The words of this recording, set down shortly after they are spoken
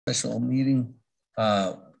Special meeting.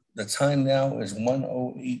 The time now is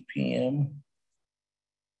 1:08 p.m.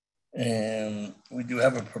 And we do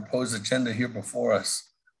have a proposed agenda here before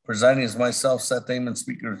us. Presiding is myself, Seth Damon,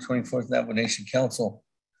 Speaker of the 24th Nation Council.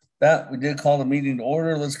 That we did call the meeting to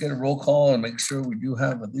order. Let's get a roll call and make sure we do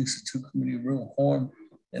have at least a 2 committee room quorum,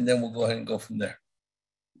 and then we'll go ahead and go from there.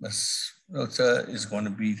 Ms. Rota is going to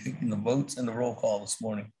be taking the votes and the roll call this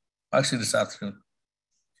morning. Actually, this afternoon.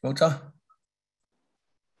 Rota?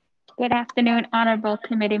 Good afternoon, honorable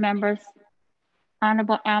committee members.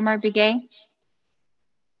 Honorable Elmer Begay.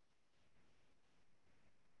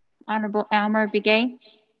 Honorable Elmer Begay.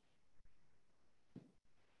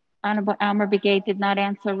 Honorable Elmer Begay did not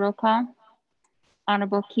answer roll call.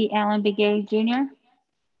 Honorable Key Allen Begay Jr.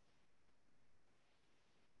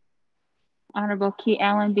 Honorable Key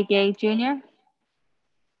Allen Begay Jr.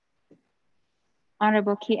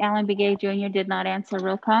 Honorable Key Allen Begay Jr. did not answer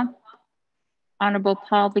roll call. Honorable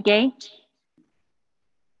Paul Begay.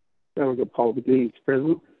 Honorable Paul Begay is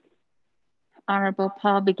present. Honorable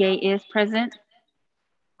Paul Begay is present.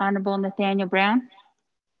 Honorable Nathaniel Brown.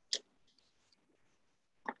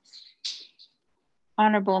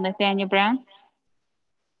 Honorable Nathaniel Brown.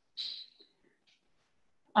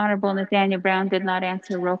 Honorable Nathaniel Brown did not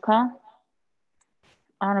answer roll call.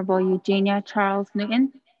 Honorable Eugenia Charles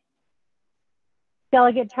Newton.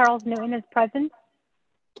 Delegate Charles Newton is present.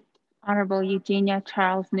 Honorable Eugenia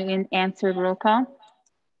Charles Newton answered roll call.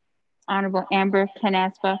 Honorable Amber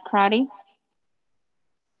Canaspa Crotty.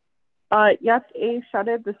 Yes, A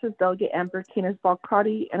shouted. This is Delegate Amber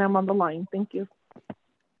Canaspa-Crotty, and I'm on the line. Thank you.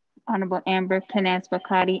 Honorable Amber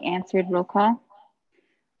Canaspa-Crotty answered roll call.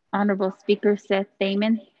 Honorable Speaker Seth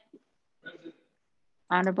Damon.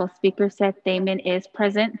 Honorable Speaker Seth Damon is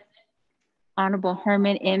present. Honorable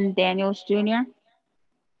Herman M. Daniels Jr.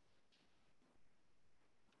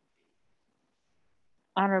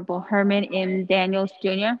 Honorable Herman M. Daniels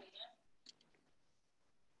Jr.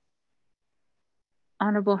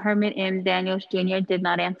 Honorable Herman M. Daniels Jr. did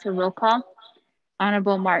not answer roll call.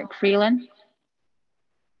 Honorable Mark Freeland.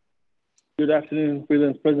 Good afternoon,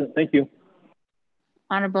 Freeland's present. Thank you.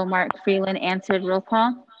 Honorable Mark Freeland answered roll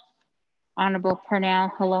call. Honorable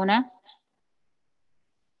Pernell Halona.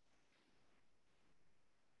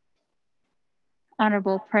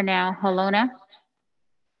 Honorable Pernell Halona.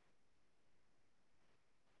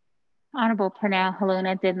 Honorable Pernell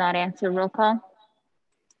Halona did not answer roll call.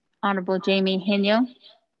 Honorable Jamie Henyo.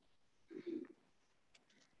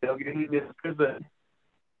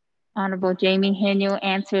 Honorable Jamie Henyo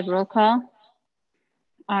answered roll call.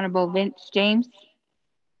 Honorable Vince James.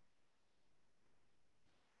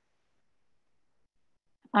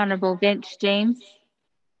 Honorable Vince James.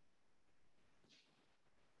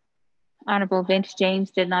 Honorable Vince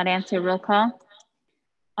James did not answer roll call.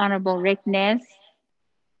 Honorable Rick Nez.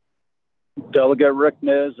 Delegate Rick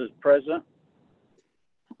Nez is present.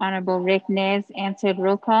 Honorable Rick Nez answered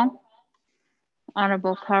roll call.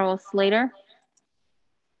 Honorable Carl Slater.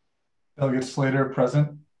 Delegate Slater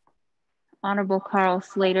present. Honorable Carl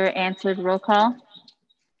Slater answered roll call.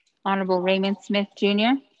 Honorable Raymond Smith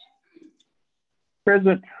Jr.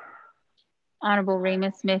 Present. Honorable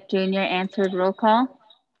Raymond Smith Jr. answered roll call.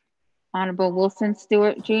 Honorable Wilson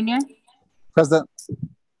Stewart Jr. Present.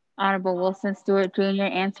 Honorable Wilson Stewart Jr.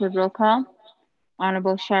 answered roll call.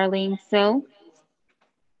 Honorable Charlene So.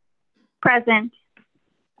 Present.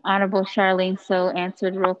 Honorable Charlene So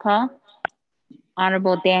answered roll call.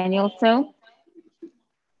 Honorable Daniel So.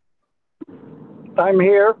 I'm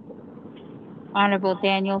here. Honorable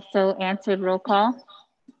Daniel So answered roll call.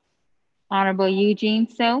 Honorable Eugene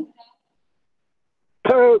So.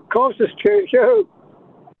 Closest to you.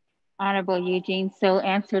 Honorable Eugene So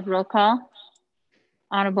answered roll call.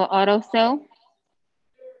 Honorable Otto So.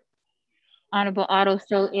 Honorable Otto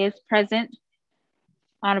So is present.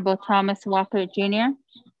 Honorable Thomas Walker Jr.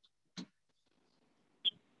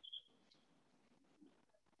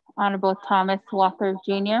 Honorable Thomas Walker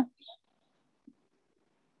Jr.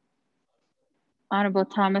 Honorable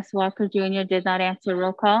Thomas Walker Jr. did not answer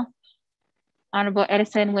roll call. Honorable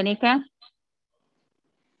Edison Winika.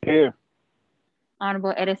 Here.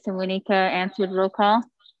 Honorable Edison Winika answered roll call.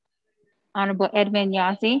 Honorable Edmund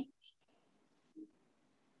Yazzie.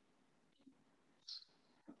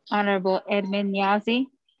 Honorable Edmund Yazzie.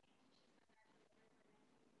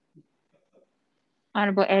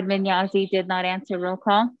 Honorable Edmund Yazzie did not answer roll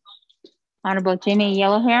call. Honorable Jimmy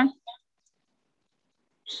Yellowhair.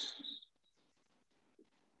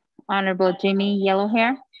 Honorable Jimmy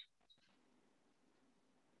Yellowhair.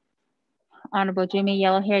 Honorable Jimmy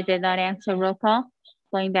Yellowhair did not answer roll call.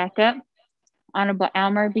 Going back up. Honorable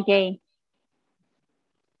Elmer Begay.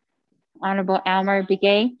 Honorable Almer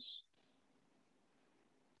Begay.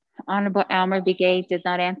 Honorable Almer Begay did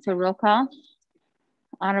not answer. Roll call.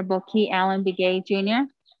 Honorable Key Allen Begay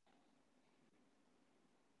Jr.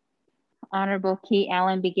 Honorable Key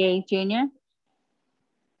Allen Begay Jr.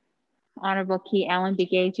 Honorable Key Allen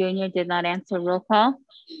Begay Jr. did not answer. Roll call.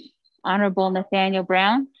 Honorable Nathaniel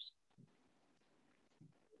Brown.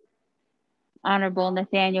 Honorable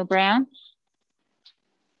Nathaniel Brown.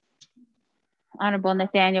 Honorable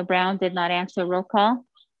Nathaniel Brown did not answer. Roll call.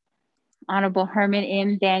 Honorable Herman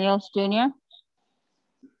M. Daniels Jr.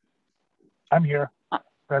 I'm here.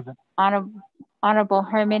 Present. Honorable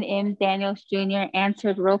Herman M. Daniels Jr.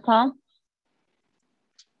 answered. Roll call.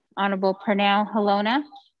 Honorable Pernell Halona.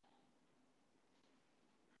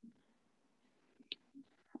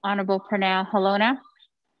 Honorable Pernell Halona.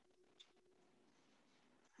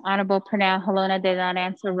 Honorable Pernell Halona did not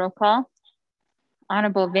answer. Roll call.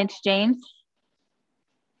 Honorable Vince James.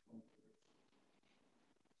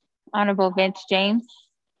 Honorable Vince James.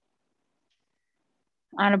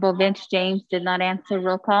 Honorable Vince James did not answer.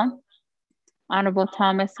 Roll call. Honorable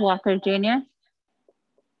Thomas Walker Jr.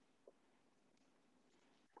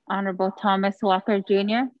 Honorable Thomas Walker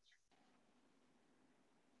Jr.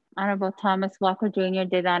 Honorable Thomas Walker Jr.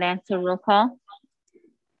 did not answer. Roll call.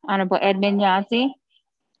 Honorable Edmund Yazzie.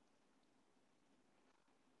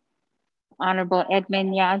 Honorable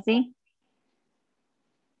Edmund Yazzie.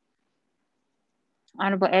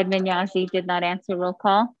 Honorable Edmund Yazzie did not answer. Roll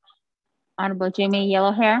call. Honorable Jimmy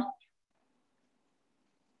Yellowhair.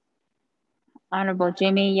 Honorable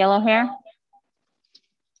Jimmy Yellowhair.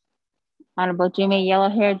 Honorable Jimmy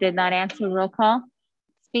Yellowhair did not answer. Roll call.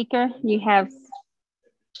 Speaker, you have.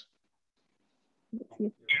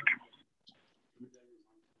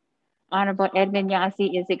 Honorable Edmund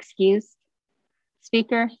Yazzie is excused.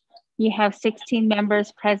 Speaker, you have 16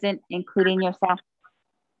 members present, including yourself.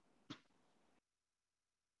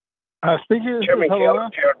 Speaker, this Chairman is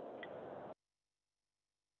Halona. Chair.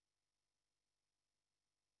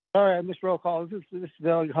 Sorry, I missed roll call. This is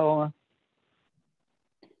Delegate Halona.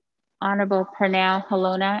 Honorable Pernell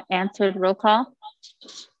Halona answered. Roll call.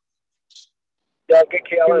 Delegate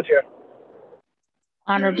Keelan is here.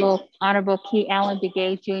 Honorable Key Allen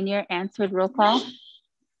Begay Jr. answered. Roll call.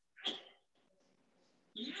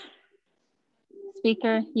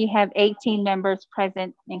 Speaker, you have 18 members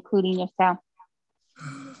present, including yourself.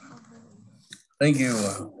 Thank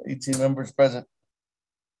you. 18 members present.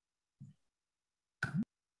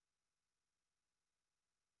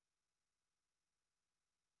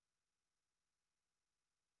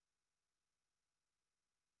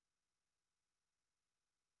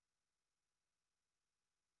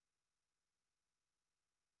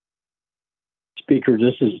 Speaker,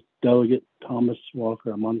 this is Delegate Thomas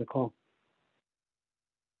Walker. I'm on the call.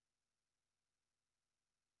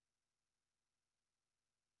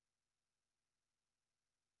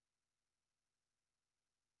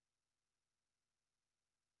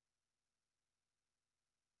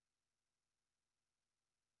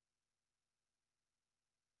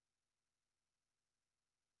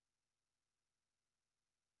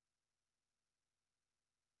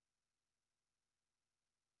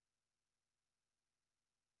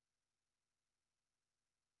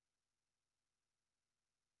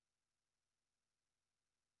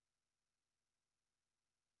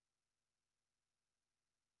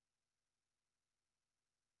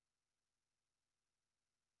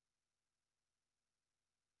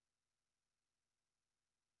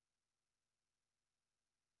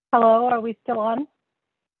 Hello, are we still on?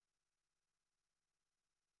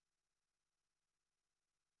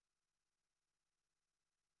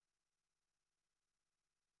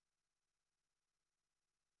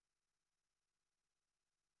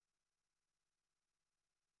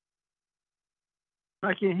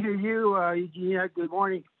 I can hear you, Eugenia. Good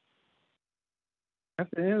morning.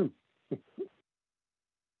 Afternoon.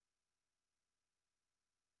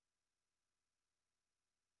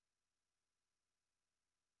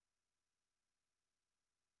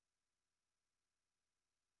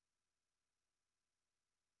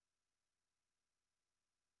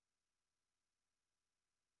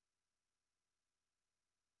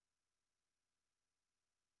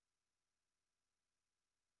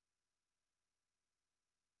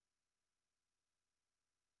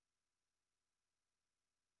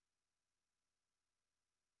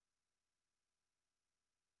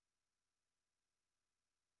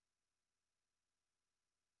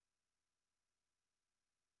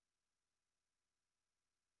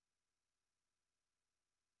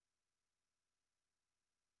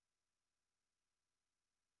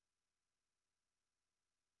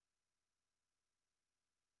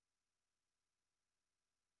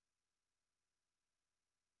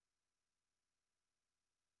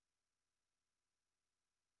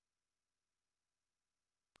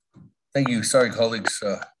 Thank you. Sorry, colleagues,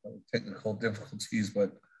 technical difficulties,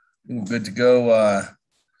 but we're good to go.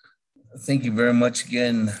 Thank you very much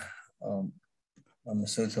again,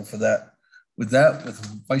 Ms. Soto, for that. With that, with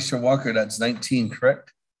Vice Chair Walker, that's 19,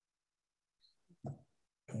 correct?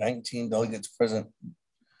 19 delegates present.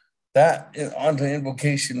 That on to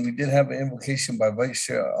invocation. We did have an invocation by Vice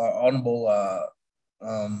Chair Honorable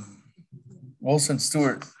Wilson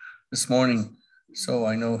Stewart this morning. So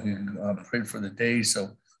I know he prayed for the day.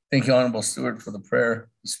 So thank you, Honorable Stewart, for the prayer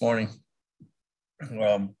this morning.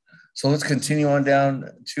 So let's continue on down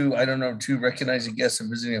to item number 2, recognizing guests and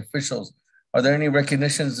visiting officials. Are there any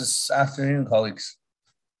recognitions this afternoon, colleagues?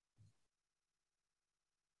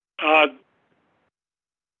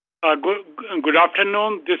 Good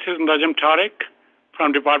afternoon. This is Najam Tariq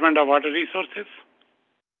from Department of Water Resources.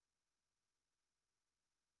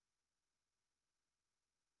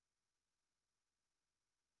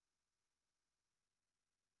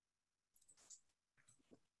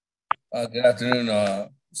 Good afternoon,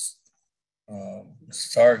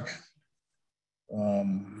 Stark.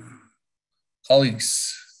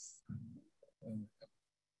 Colleagues,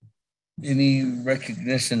 any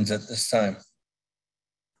recognitions at this time?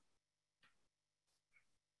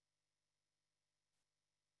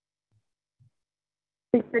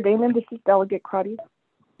 Speaker Damon, this is Delegate Crotty.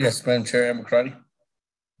 Yes, Madam Chair Crotty.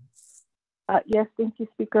 Yes, thank you,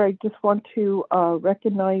 Speaker. I just want to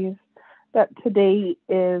recognize that today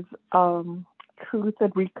is Truth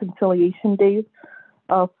and Reconciliation Day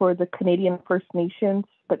for the Canadian First Nations.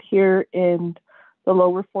 But here in the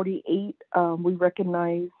lower 48, we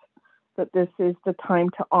recognize that this is the time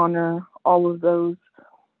to honor all of those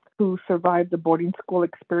who survived the boarding school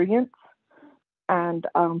experience. And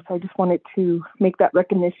so I just wanted to make that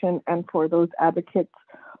recognition, and for those advocates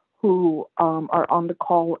who are on the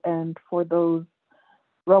call, and for those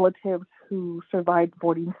relatives who survived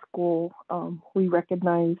boarding school, we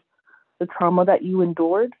recognize the trauma that you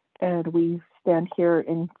endured, and we stand here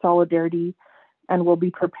in solidarity, and we'll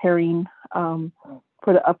be preparing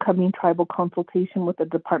for the upcoming tribal consultation with the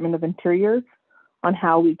Department of Interior on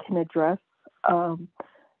how we can address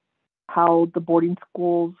how the boarding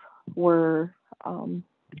schools were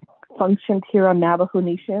functioned here on Navajo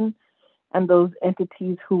Nation, and those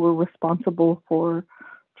entities who were responsible for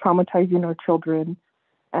traumatizing our children,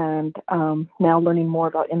 and now learning more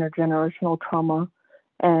about intergenerational trauma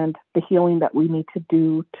and the healing that we need to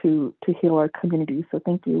do to heal our community. So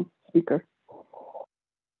thank you, Speaker.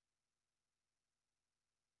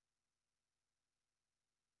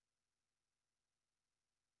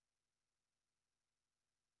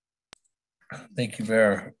 Thank you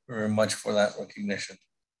very, very much for that recognition,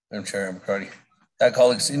 Madam Chair McCarty. That,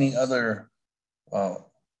 colleagues, any other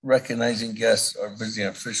recognizing guests or visiting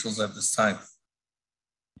officials at this time?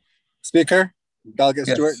 Speaker, Delegate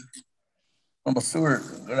Yes. Stewart. Honorable Stewart,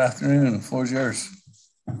 good afternoon. The floor is yours.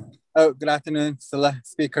 Oh, good afternoon,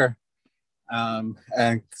 Speaker,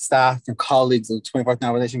 and staff and colleagues of the 24th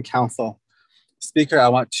Navajo Nation Council. Speaker, I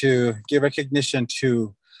want to give recognition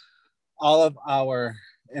to all of our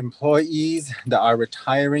employees that are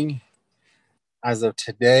retiring as of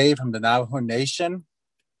today from the Navajo Nation.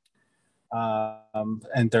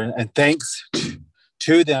 And thanks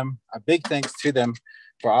to them, a big thanks to them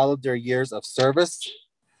for all of their years of service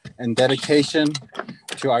and dedication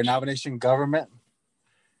to our Navajo Nation government.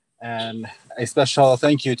 And a special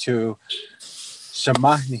thank you to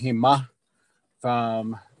Shema Nihima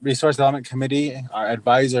from Resource Development Committee, our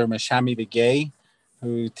advisor, Ms. Shami Begay,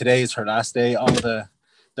 who today is her last day. All the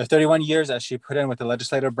 31 years that she put in with the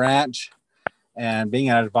legislative branch and being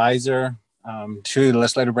an advisor to the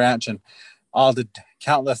legislative branch, and all the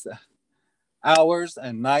countless hours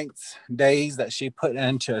and nights, days that she put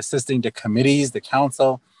into assisting the committees, the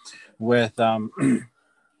council, with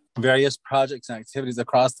various projects and activities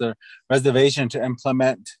across the reservation to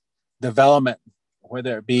implement development,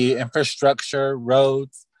 whether it be infrastructure,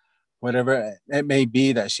 roads, whatever it may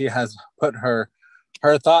be that she has put her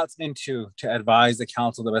thoughts into to advise the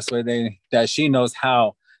council the best way that she knows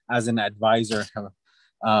how as an advisor.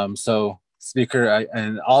 So Speaker,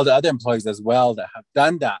 and all the other employees as well that have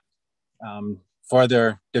done that for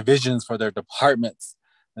their divisions, for their departments.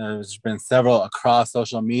 There's been several across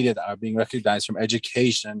social media that are being recognized, from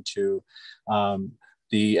education to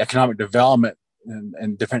the economic development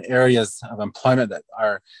and different areas of employment that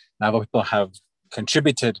our Navajo people have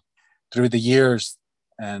contributed through the years,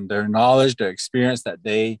 and their knowledge, their experience that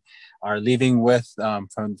they are leaving with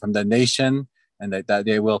from the nation, and that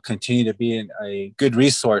they will continue to be a good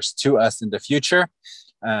resource to us in the future.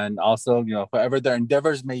 And also, whatever their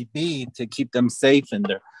endeavors may be to keep them safe and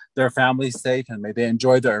their families safe, and may they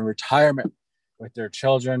enjoy their retirement with their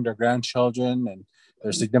children, their grandchildren, and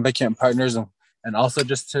their significant partners, and also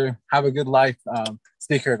just to have a good life.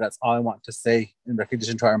 Speaker, that's all I want to say in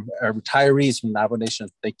recognition to our retirees from Navajo Nation.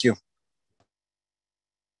 Thank you.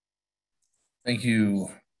 Thank you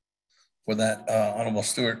for that, Honorable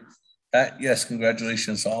Stewart. Yes,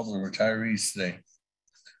 congratulations to all the retirees today.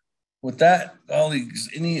 With that, colleagues,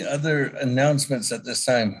 any other announcements at this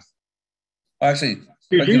time? Actually,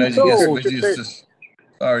 recognizing guests or visitors.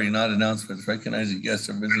 Sorry, not announcements. Recognizing guests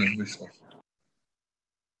or visiting officials.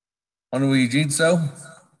 Honorable Eugene So.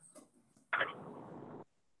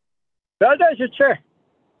 Chair.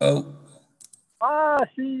 Oh.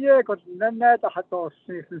 See, got none of the hot dogs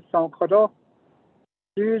in some codo.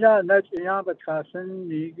 Do that, not young, but cousin,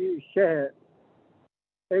 you share.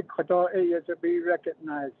 A codo is to be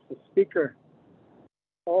recognized. The speaker.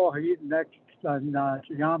 Oh, he next and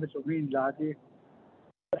young, but win lady.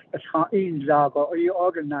 In Lago, you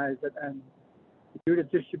organize it and do the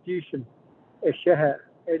distribution. A share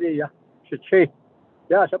area. Should change.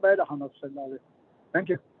 Yeah, it's about $100. Thank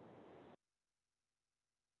you.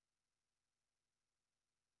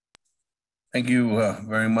 Thank you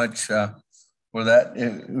very much for that.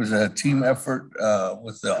 It was a team effort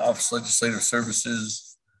with the Office of Legislative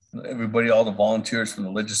Services, everybody, all the volunteers from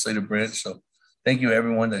the legislative branch. So thank you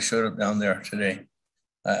everyone that showed up down there today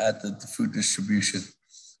at the food distribution.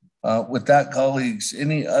 With that, colleagues,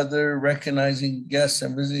 any other recognizing guests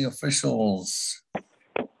and visiting officials?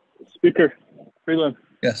 Speaker Freeland.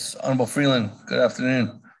 Yes, Honorable Freeland, good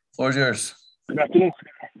afternoon. Floor is yours. Good afternoon.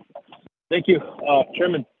 Thank you,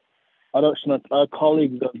 Chairman.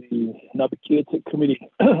 Colleagues of the Naabik'íyáti committee,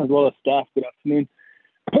 as well as staff, good afternoon.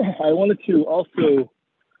 I wanted to also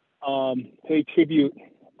pay tribute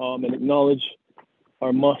and acknowledge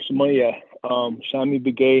our Mashmaya, Shami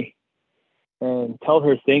Begay, and tell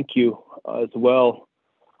her thank you as well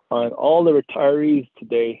on all the retirees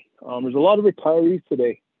today. There's a lot of retirees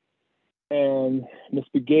today. And Ms.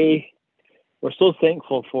 Begay, we're so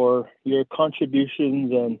thankful for your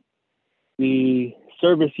contributions and the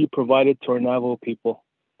service you provided to our Navajo people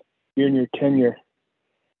during your tenure,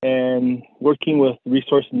 and working with the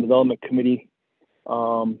Resource and Development Committee.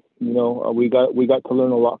 We got to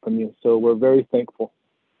learn a lot from you, so we're very thankful.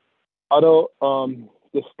 Although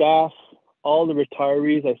the staff, all the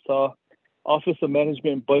retirees, I saw Office of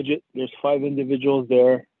Management and Budget. There's 5 individuals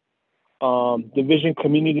there. Division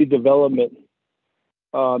Community Development,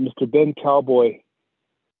 Mr. Ben Cowboy,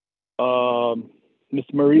 Ms.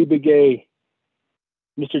 Marie Begay,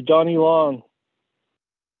 Mr. Johnny Long,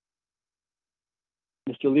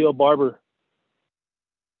 Mr. Leo Barber,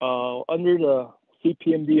 under the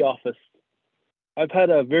CPMD office. I've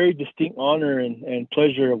had a very distinct honor and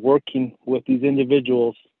pleasure of working with these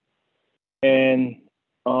individuals and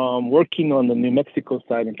working on the New Mexico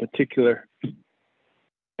side in particular,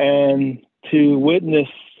 and to witness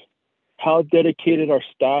how dedicated our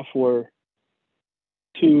staff were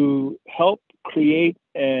to help create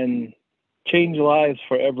and change lives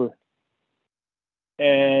forever.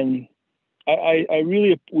 And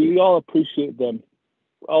we all appreciate them,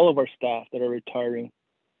 all of our staff that are retiring.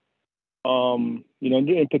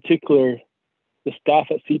 In particular, the staff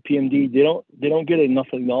at CPMD, they don't get enough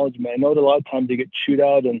acknowledgement. I know that a lot of times they get chewed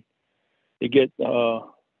out and they get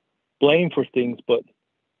blamed for things, but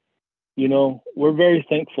we're very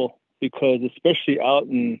thankful, because especially out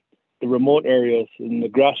in the remote areas, in the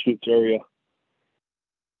grassroots area,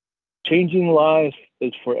 changing lives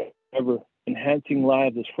is forever. Enhancing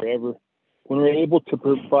lives is forever. When we're able to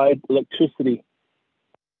provide electricity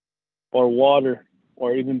or water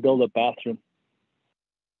or even build a bathroom,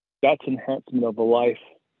 that's enhancement of a life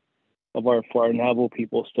for our Navajo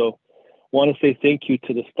people. So I want to say thank you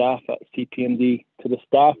to the staff at CPMD, to the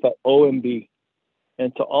staff at OMB,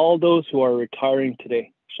 and to all those who are retiring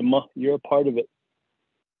today. Shema, you're a part of it.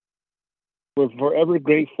 We're forever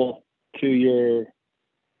grateful to your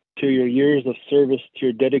years of service, to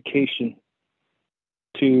your dedication,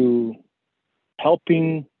 to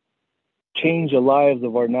helping change the lives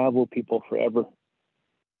of our Navajo people forever.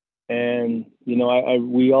 And,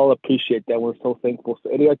 we all appreciate that. We're so thankful. So,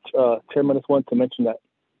 Chairman, I just wanted to mention that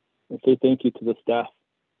and say thank you to the staff.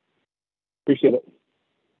 Appreciate it.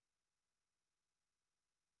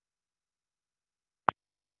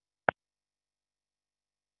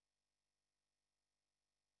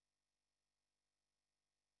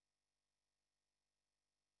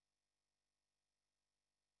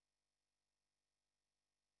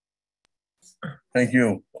 Thank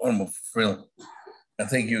you, Honorable Freeland. And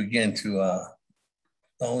thank you again to not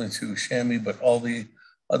only to Shami, but all the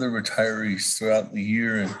other retirees throughout the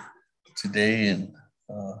year and today, and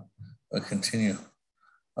continue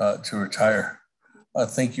to retire.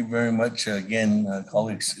 Thank you very much again,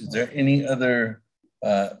 colleagues. Is there any other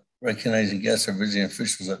recognizing guests or visiting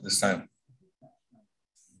officials at this time?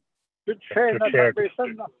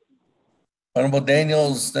 Honorable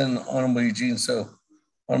Daniels, then Honorable Eugene. So,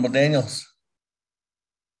 Honorable Daniels.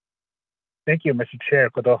 Thank you, Mr. Chair.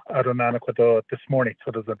 Kudo Arunana kudo this morning.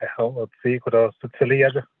 Kudo the hell of the kudo Sicilia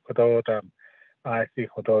kudo I see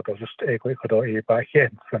kudo just a quick kudo a by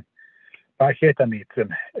needs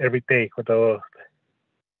and every day kudo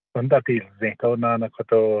under the zinco nana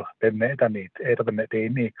kudo the net need eight of the net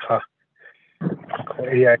any car.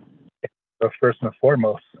 First and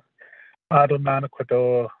foremost, Arunana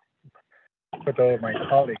kudo my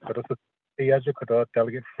colleague kudo Sicilia kudo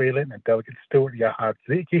Delegate Freeland and Delegate Stewart Yahad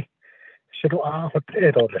Ziki. I just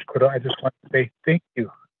want to say thank you.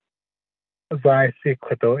 As I see,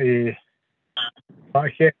 kudo a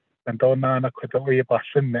bahe and donana kudo a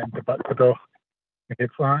bashin and the kudo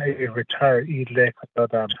it's a retire ile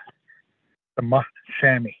kudo the ma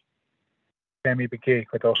shami begay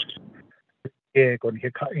kudo a gon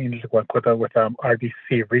hika in kudo with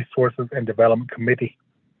RDC Resources and Development Committee.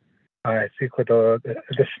 I see kudo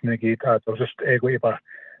additionally just a way ba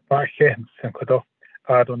bahe and kudo.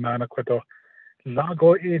 Adonana kudo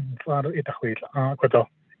lago in faro itahwil kudo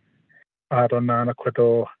Adonana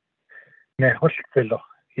kudo ne hospitalo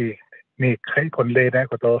he ni kai kon leda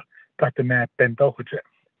kudo tatne bendo huje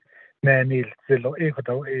ne nil zilo e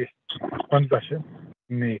kudo e konzashin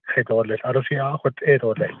ni kai dole aroshi a hot e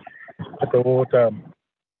dole kudo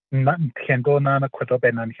nan tiendo nana kudo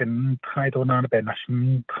benan hin tai do nana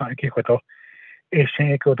benashin tai ki kudo e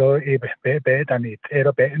she kudo e be danit e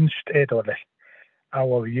do be inst e dole. I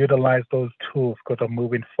will utilize those tools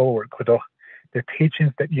moving forward. The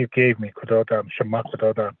teachings that you gave me, Shema,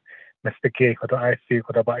 Mr. Gay, I see,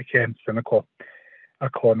 I can't cynical. I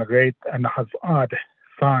call a great and has odd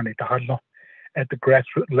Sani to at the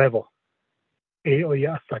grassroots level.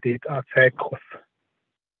 Oya studied outside course.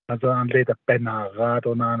 As I later Bena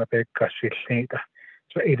Radonana Bekashi later.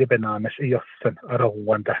 So 80 bananas, Yosin, I don't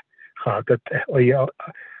wonder how that Oya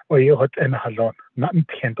hot and halon, not in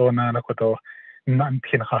Tiendonana Kodo.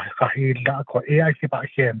 Nantin Kahila ko AIC ba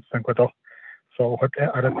again Sankodo. So what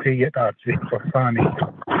other create that for Sani.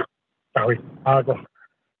 Sorry, Ago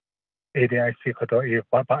ADIC Kodo e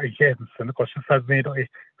Baba again and question has made a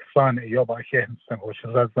son Yoba again and which is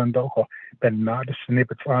Zandoko, Ben Nad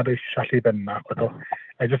snippet father Shali Ben Nakodo.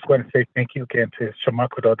 I just want to say thank you again to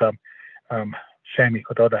Shamakodo Shami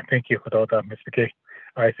Kododa. Thank you Kododa, Mr. K.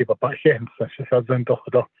 I see Baba again and she says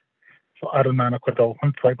Zandoko. So I don't know what the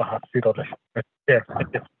one try to have to do. Yeah,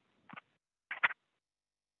 thank you.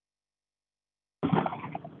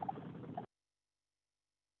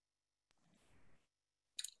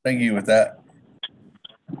 Thank you with that.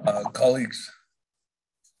 Colleagues,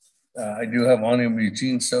 I do have Honorable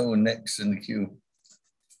Eugene So next in the queue.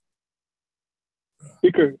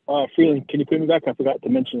 Speaker, Freeland, can you put me back? I forgot to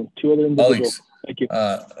mention two other individuals. Thank you.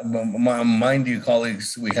 Mind you,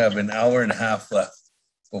 colleagues, we have an hour and a half left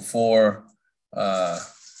before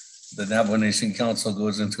the Navajo Nation Council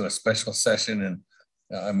goes into a special session, and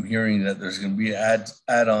I'm hearing that there's going to be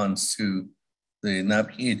add-ons to the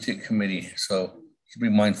Naabik'íyáti committee. So be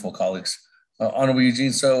mindful, colleagues. Honorable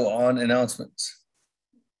Eugene So on announcements.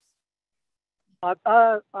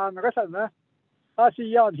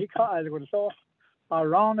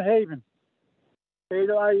 Round Haven.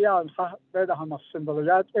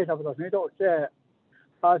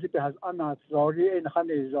 Has anat zori in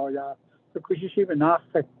Hani Zoya, the Kushishi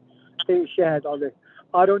Benafek, they shared all the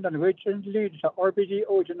Adon and Richard leads the RPG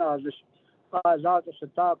Ojanaz, Zata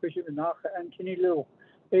Sata, Kushi Benach, and Kini Lu,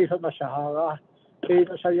 Asa Mashahara,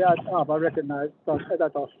 Asa Sayat, I recognize those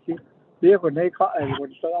Edatoski, Diagoneka, and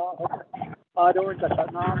would say, Adon, the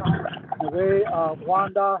Sanana, the way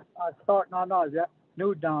Wanda, I thought Nana,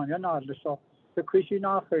 new down, you're not so the Kushi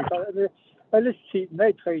Nafe, at least see,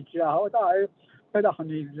 they trade how I. The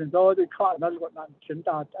honey and all the car not got nothing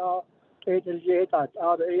that eight that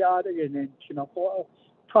out the in Singapore,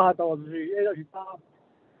 part of the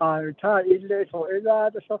retired in late or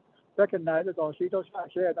either recognize it or see those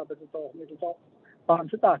shared up at the door. On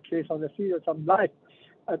to that case on the field some light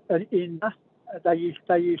in the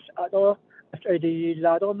use at all. The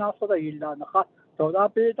ladder now for the Ilan, so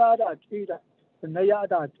that be that either the Naya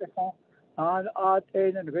that and art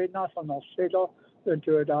and great national sailor.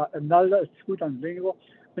 Into another student lingo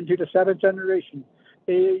into the seventh generation.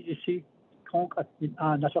 You see, all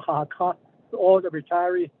the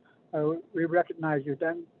retirees, we recognize you.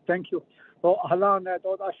 Then thank you. So, halal na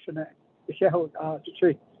do ashne shareholder to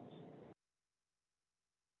tree.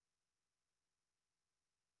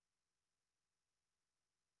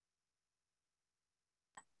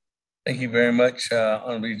 Thank you very much,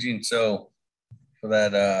 Honorable Eugene So, for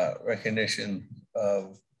that recognition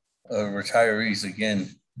of retirees again.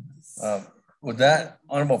 With that,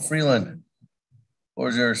 Honorable Freeland, floor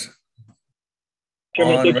is yours.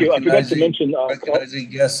 Chairman, thank you. I forgot to mention recognizing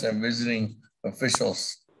guests and visiting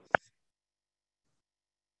officials.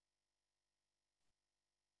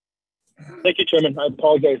 Thank you, Chairman. I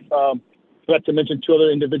apologize. Forgot to mention two other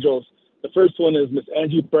individuals. The first one is Miss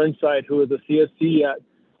Angie Burnside, who is a CSC at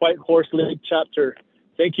White Horse Lake chapter.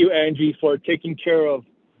 Thank you, Angie, for taking care of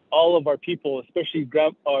all of our people, especially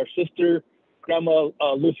our sister, Grandma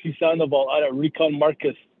Lucy Sandoval out at Recon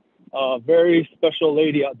Marcus. Very special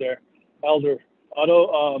lady out there, elder.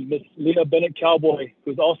 Also, Miss Lena Bennett Cowboy,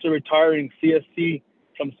 who's also retiring CSC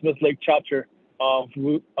from Smith Lake chapter. Our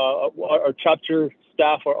chapter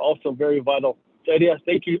staff are also very vital. So, yeah,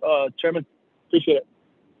 thank you, Chairman. Appreciate it.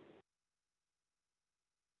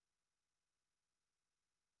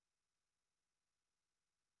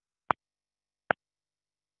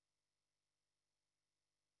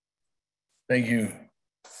 Thank you.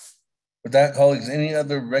 With that, colleagues, any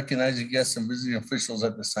other recognizing guests and visiting officials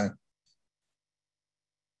at this time?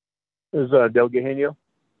 This is Delegate Henio.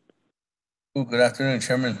 Good afternoon,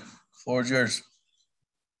 Chairman. Floor is yours.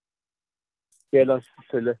 Yeah,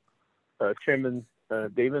 Chairman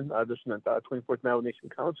Damon, this is the 24th Nation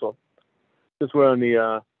Council. Since we're on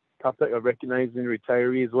the topic of recognizing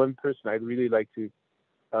retirees, one person I'd really like to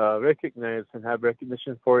recognize and have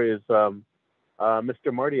recognition for is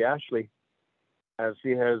Mr. Marty Ashley, as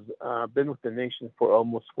he has been with the nation for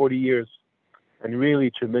almost 40 years and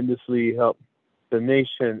really tremendously helped the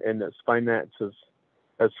nation in its finances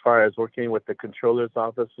as far as working with the Controller's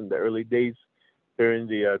Office in the early days during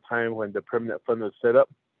the time when the permanent fund was set up,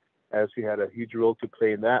 as he had a huge role to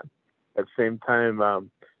play in that. At the same time,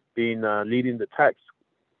 leading the tax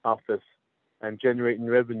office and generating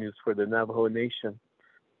revenues for the Navajo Nation.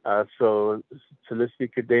 So,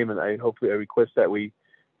 Speaker Damon, I request that we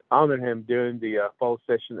honor him during the fall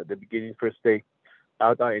session at the beginning first day.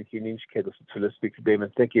 Speaker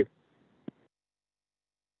Damon. Thank you.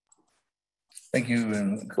 Thank you,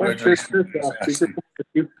 and congratulations.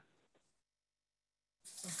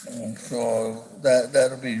 So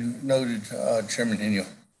that'll be noted, Chairman Henio.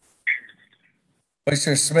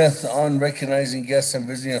 Vice Smith, on recognizing guests and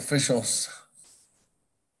visiting officials.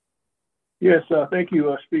 Yes, thank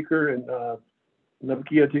you, Speaker, and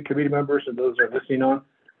Naabik'íyáti committee members and those that are listening on.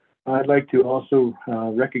 I'd like to also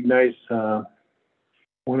recognize two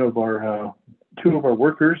of our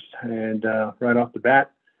workers, and right off the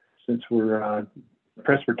bat, since we're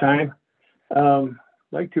pressed for time, I'd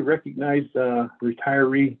like to recognize a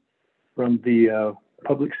retiree from the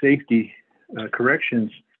public safety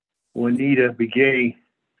corrections, Juanita Begay.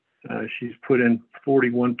 She's put in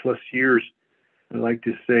 41 plus years. I'd like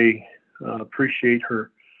to say appreciate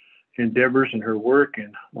her endeavors and her work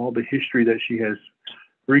and all the history that she has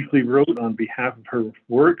briefly wrote on behalf of her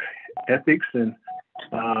work ethics and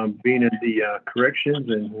being in the corrections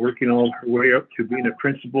and working all her way up to being a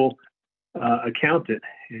principal accountant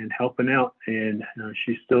and helping out. And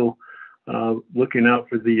she's still looking out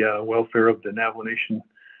for the welfare of the Navajo Nation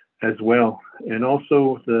as well. And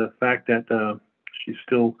also the fact that she's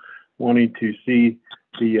still wanting to see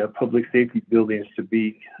the public safety buildings to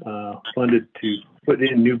be funded to put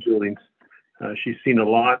in new buildings. She's seen a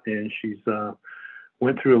lot, and she's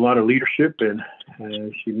went through a lot of leadership, and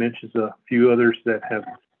she mentions a few others that have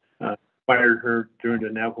inspired her during the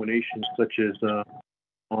Navajo Nation, such as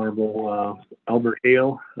Honorable Albert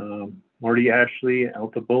Hale, Marty Ashley,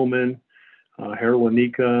 Alta Bowman, Harold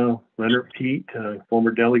Wanika, Leonard Pete,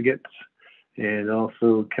 former delegates, and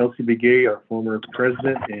also Kelsey Begay, our former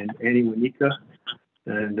president, and Annie Wanika,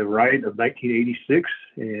 and the riot of 1986.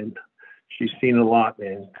 And she's seen a lot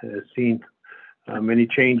and has seen many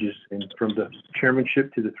changes, and from the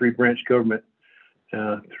chairmanship to the three-branch government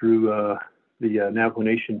through the Navajo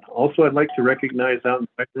Nation. Also, I'd like to recognize out in the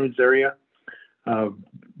White Ruins area,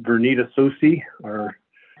 Vernita Sosi, our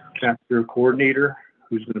chapter coordinator,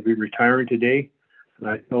 who's going to be retiring today. And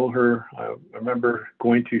I told her, I remember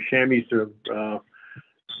going to Shammy's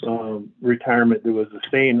retirement, there was a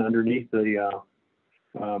saying underneath the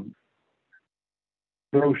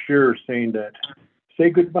brochure saying that, say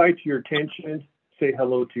goodbye to your pension, say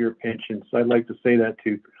hello to your pension. So I'd like to say that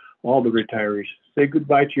to all the retirees. Say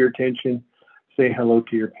goodbye to your pension, say hello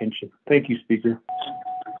to your pension. Thank you, Speaker.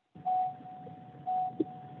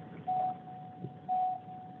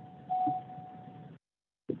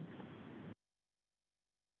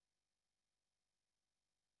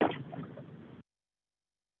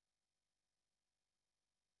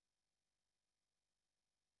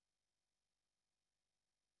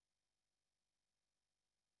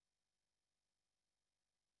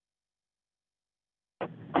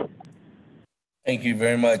 Thank you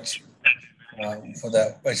very much for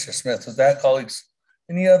that, Vice Chair Smith. With that, colleagues,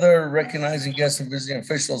 any other recognizing guests and visiting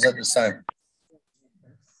officials at this time?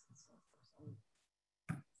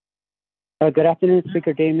 Good afternoon,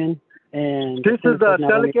 Speaker Damon. And this is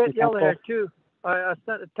Delegate Council. Yellowhair too. I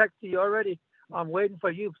sent a text to you already. I'm waiting for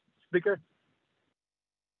you, Speaker.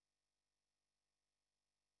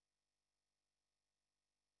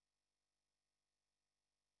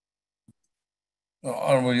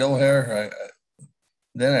 Honorable Yellowhair,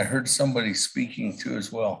 then I heard somebody speaking too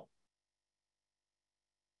as well.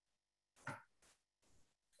 I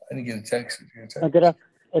didn't get a text.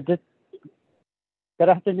 Good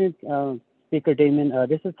afternoon, Speaker Damon.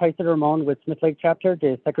 This is Tyson Ramon with Smith Lake Chapter,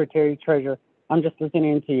 the Secretary Treasurer. I'm just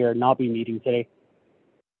listening to your NABI meeting today.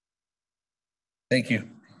 Thank you.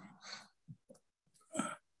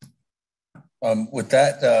 With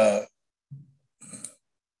that,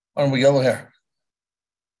 Honorable Yellowhair.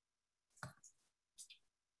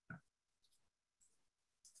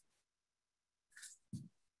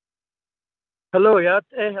 Hello,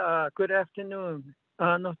 good afternoon.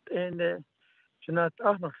 Not in the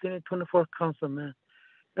 24th Councilman,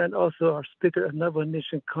 and also our Speaker of Naval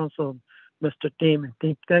Nation Council, Mr. Damon.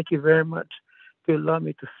 Thank you very much to allow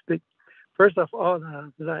me to speak. First of all,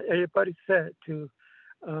 like everybody said,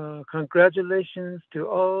 congratulations to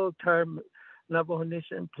all time Navajo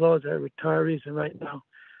Nation employees that are retirees right now.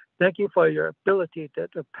 Thank you for your ability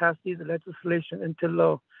to pass these legislation into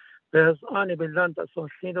law. There's only been done that so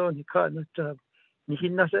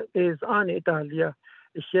is on Italia.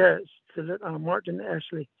 Shares Martin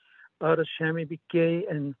Ashley out of Shammy Gay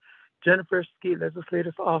and Jennifer Ski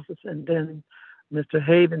Legislative Office, and then Mr.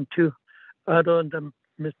 Haven too, out on the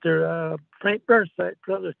Mr. Frank Burnside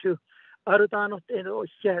brother too. Out of Donald and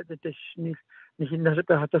share the dish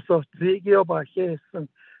Nihinasa so Zigio by Hess and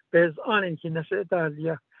there's on in Hinasa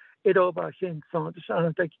Italia. It over him so the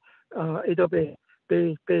sound like it'll be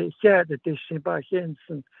share the dish by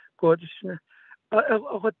Henson gorgeous.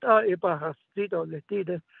 What about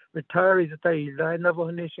the retirees that I Navajo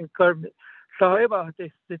Nation government. So about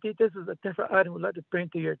this is a different item I'd like to bring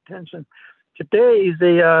to your attention. Today is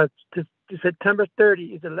September 30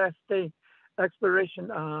 is the last day expiration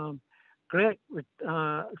grant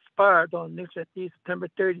expired on next September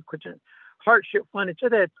 30, which hardship money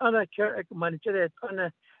today on a care money today on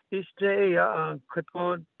a this day could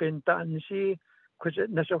go been done she which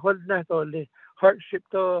national hold hardship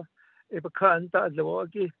to if a can't the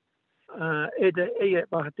wagi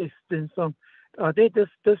about this thing. So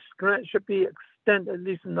this grant should be extended at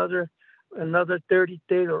least another 30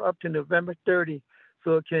 days or up to November 30,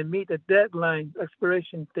 so it can meet the deadline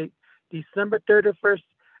expiration date December 31st,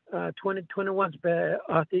 2021 by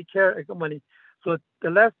care money. So the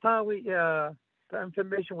last time the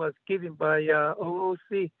information was given by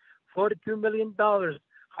OOC, $42 million.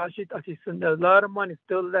 A lot of money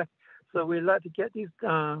still left. So we'd like to get these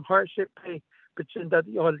hardship pay, but that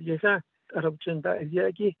all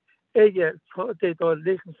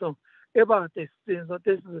so about this thing. So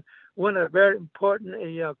this is one of very important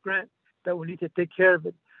grant that we need to take care of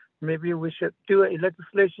it. Maybe we should do a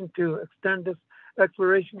legislation to extend this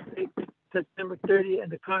expiration date September 30,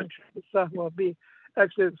 and the contract itself will be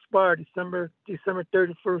actually expired December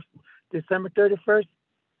 31st. December 31st.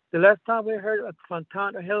 The last time we heard of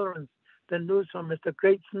Fontana Hillerans, the news from Mr.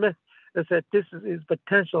 Great Smith, that said this is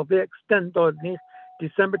potential be extended on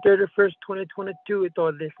December 31st, 2022. It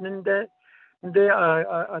all listening there. And there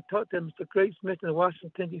I talked to Mr. Great Smith in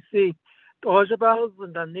Washington, D.C. All about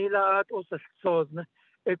the Nila at also saws,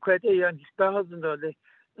 equate a thousand or the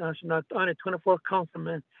not only 24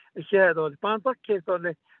 councilmen shared all the Banba case all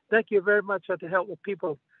the. Thank you very much for the help with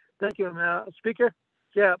people. Thank you, Speaker.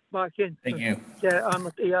 Yeah, back in. Thank you. Yeah, I'm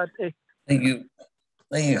at Naabik'íyáti. Thank you.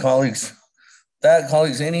 Thank you, colleagues.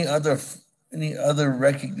 Colleagues, any other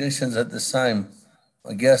recognitions at this time?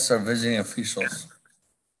 I guess our visiting officials.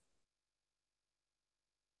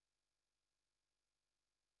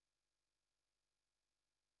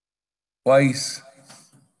 Twice.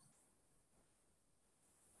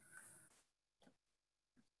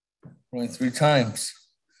 Only 3 times.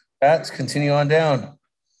 Let's continue on down.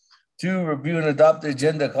 2, review and adopt the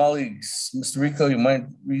agenda, colleagues. Mr. Rico, you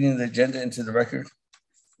mind reading the agenda into the record?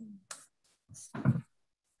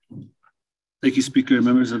 Thank you, Speaker.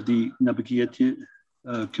 Members of the Naabik'íyáti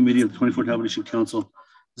Committee of the 24th Navajo Nation Council.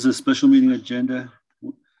 This is a special meeting agenda,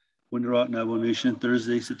 Winterot Navajo Nation,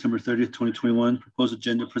 Thursday, September 30th, 2021. Proposed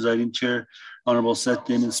agenda, presiding chair, Honorable Seth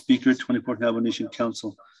Damon, Speaker, 24th Navajo Nation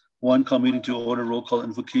Council. 1, call meeting to order, roll call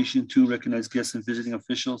invocation. 2, recognize guests and visiting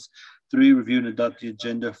officials. 3, review and adopt the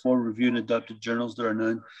agenda. 4, review and adopt the journals. There are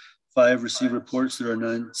none. 5, receive reports. There are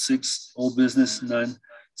none. 6, old business, none.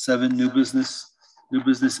 7, new business. New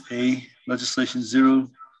business A, legislation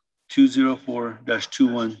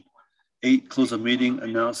 0204-21. 8, close of meeting,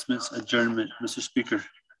 announcements, adjournment. Mr. Speaker.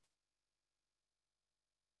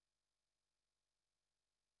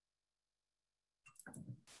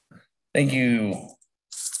 Thank you.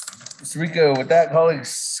 Mr. Rico, with that,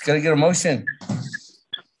 colleagues, can I get a motion?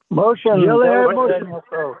 Motion. Yellow hair Delegate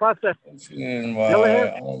motion. Costa. Motion by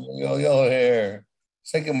Yellow Hair.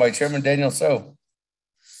 Second by Chairman Daniel So.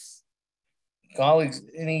 Colleagues,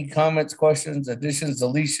 any comments, questions, additions,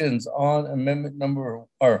 deletions on amendment number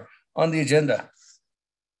or on the agenda?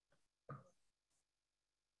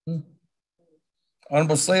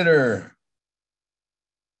 Honorable Slater.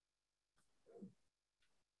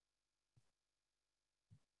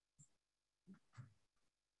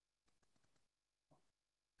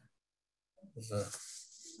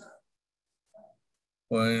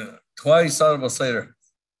 Well, twice Honorable Slater.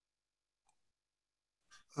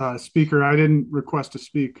 Speaker, I didn't request to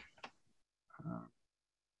speak.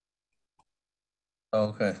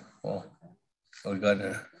 Okay, well, we got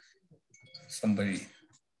somebody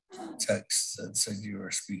text that said you were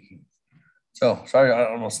speaking. So sorry,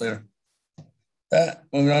 Honorable Slater. That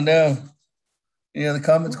moving on down. Any other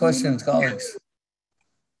comments, questions, colleagues?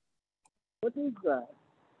 What is that?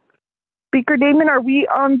 Speaker Damon, are we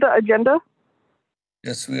on the agenda?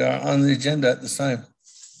 Yes, we are on the agenda at this time.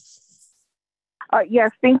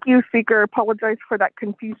 Yes, thank you, Speaker. Apologize for that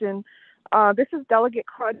confusion. This is Delegate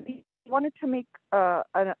Cruddy. I wanted to make,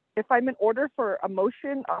 if I'm in order for a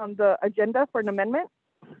motion on the agenda for an amendment.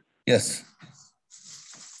 Yes.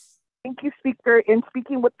 Thank you, Speaker. In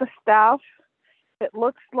speaking with the staff, it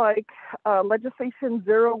looks like legislation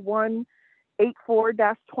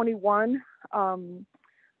 0184-21,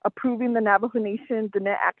 approving the Navajo Nation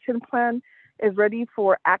Diné Action Plan is ready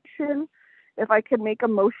for action. If I could make a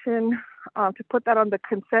motion to put that on the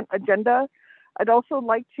consent agenda. I'd also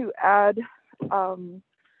like to add the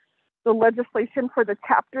legislation for the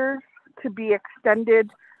chapters to be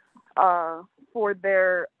extended for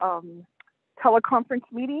their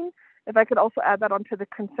teleconference meeting. If I could also add that onto the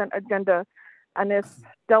consent agenda. And if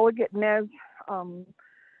Delegate Nez, and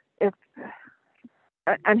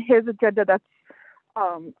his agenda, that's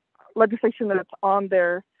legislation that's on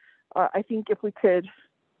there, I think if we could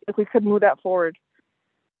move that forward.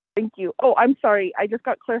 Thank you. Oh, I'm sorry. I just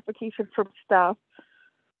got clarification from staff.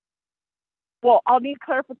 Well, I'll need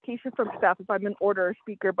clarification from staff if I'm in order,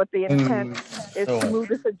 Speaker, but the intent is to move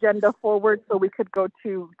this agenda forward so we could go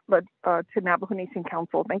to Navajo Nation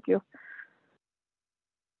Council. Thank you.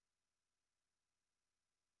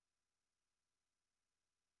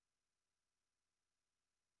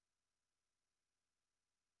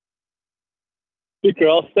 Speaker,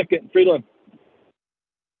 I'll second Freeland.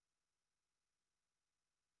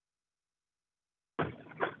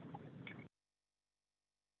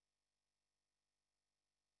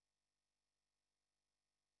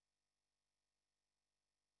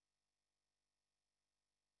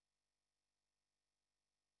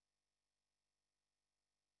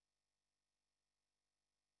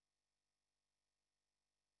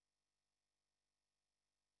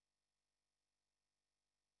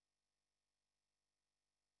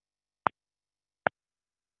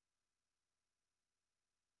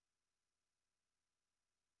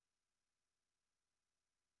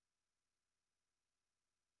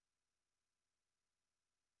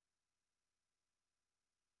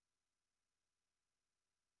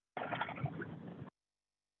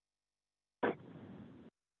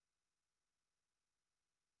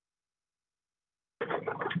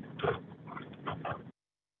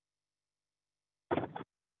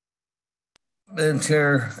 Madam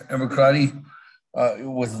Chair, Naabik'íyáti,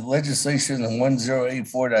 with legislation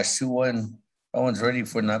 1084-21, that one's ready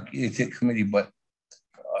for Naabik'íyáti committee, but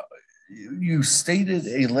you stated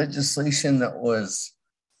a legislation that was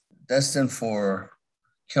destined for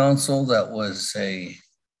council that was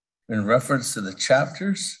in reference to the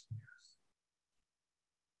chapters,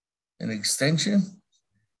 an extension?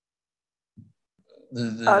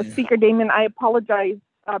 Speaker Damon, I apologize.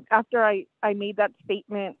 After I made that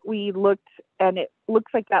statement, we looked and it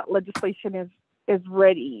looks like that legislation is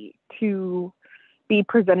ready to be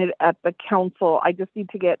presented at the council. I just need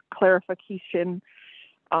to get clarification.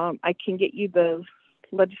 I can get you the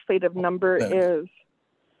legislative number is.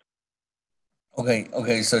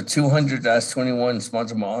 Okay, so 200-21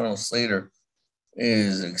 sponsored by Arnold Slater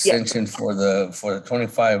is extension for the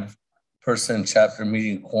 25-person chapter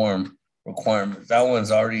meeting quorum requirement. That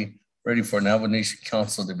one's already ready for Navajo Nation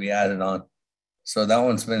Council to be added on. So that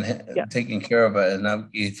one's been taken care of at the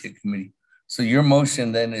Naabik'íyáti committee. So your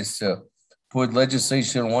motion then is to put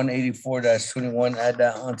legislation 184-21, add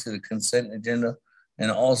that onto the consent agenda,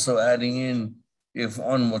 and also adding in, if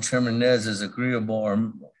Honorable Chairman Nez is agreeable,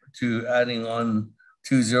 or to adding on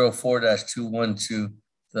 204-21 to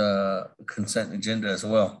the consent agenda as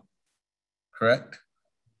well. Correct?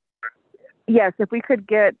 Yes, if we could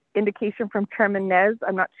get indication from Chairman Nez.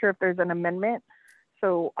 I'm not sure if there's an amendment.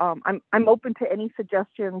 So I'm open to any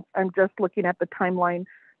suggestions. I'm just looking at the timeline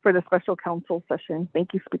for the special council session.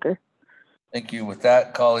 Thank you, Speaker. Thank you. With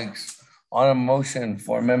that, colleagues, on a motion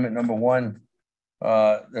for amendment number 1,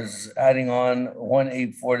 there's adding on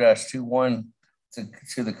 184-21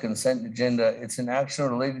 to the consent agenda. It's an action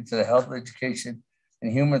related to the Health, Education,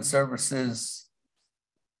 and Human Services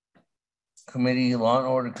Committee, Law and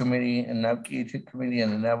Order Committee, and Naabik'íyáti Committee,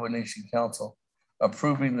 and the Navajo Nation Council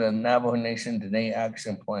approving the Navajo Nation Dene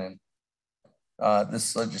Action Plan.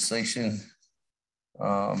 This legislation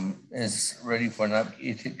is ready for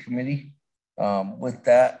Naabik'íyáti Committee. With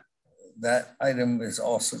that item is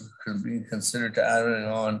also being considered to add it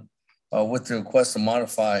on with the request to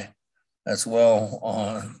modify as well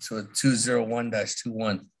on to a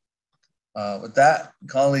 201-21. With that,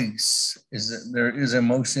 colleagues, there is a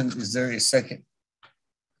motion. Is there a second?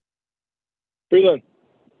 Freeland.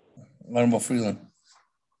 Honorable Freeland.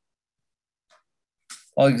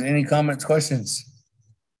 Colleagues, any comments, questions?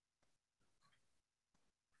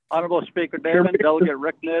 Honorable Speaker Damon, Delegate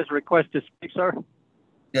Rick Nez, request to speak, sir.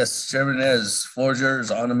 Yes, Chairman Nez, floor is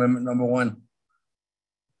yours on amendment number 1.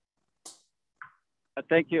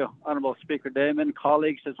 Thank you, Honorable Speaker Damon,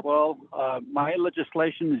 colleagues as well. My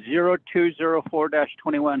legislation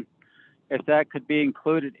 0204-21, if that could be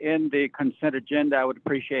included in the consent agenda, I would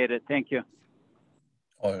appreciate it. Thank you.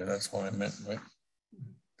 Oh, that's what I meant,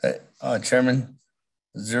 right? Chairman,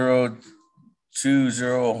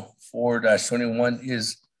 0204-21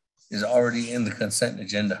 is already in the consent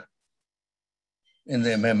agenda, in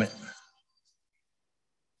the amendment.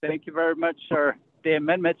 Thank you very much, sir. The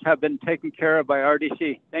amendments have been taken care of by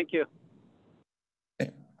RDC. Thank you.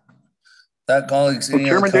 Okay. That, colleagues, any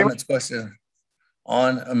other comments, questions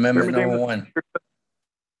on amendment number 1?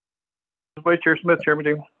 Vice Chair Smith, Chairman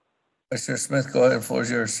Damon. Vice Chair Smith, go ahead, floor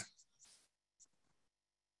is yours.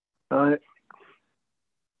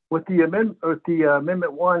 With the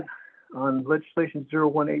amendment 1 on legislation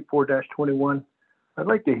 0184-21, I'd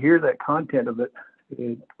like to hear that content of it.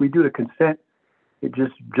 We do the consent. It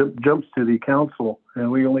just jumps to the council,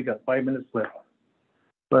 and we only got 5 minutes left.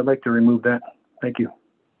 So I'd like to remove that. Thank you.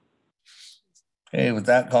 Okay, with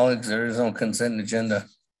that, colleagues, there is no consent agenda.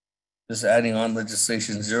 Just adding on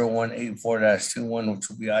legislation 0184-21, which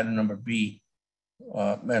will be item number B,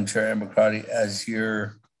 Madam Chair Amber Crotty, as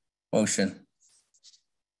your motion.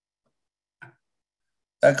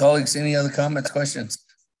 That, colleagues, any other comments, questions?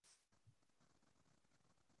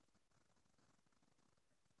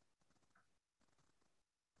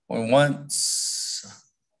 Or once,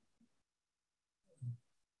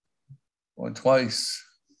 or twice,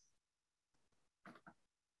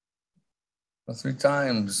 or 3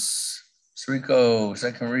 times. Srico,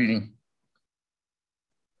 second reading.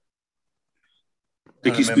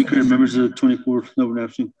 Thank you, Speaker and members of the 24th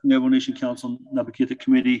Navajo Nation Council, Naabik'íyáti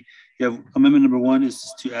Committee. You have amendment number 1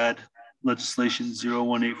 is to add legislation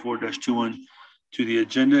 0184-21 to the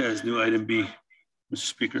agenda as new item B, Mr.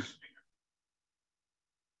 Speaker.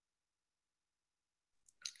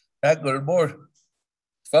 That, go to the board.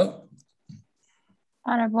 Vote.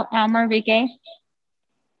 Honorable Elmer Begay.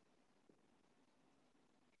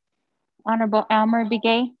 Honorable Elmer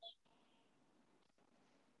Begay.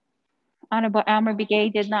 Honorable Elmer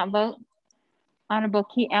Begay did not vote. Honorable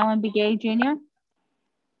Key Allen Begay Jr.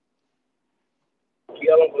 Key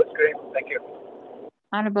Allen votes green. Thank you.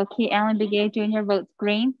 Honorable Key Allen Begay Jr. votes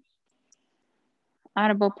green.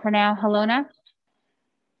 Honorable Pernell Halona.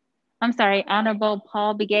 I'm sorry, Honorable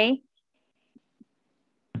Paul Begay.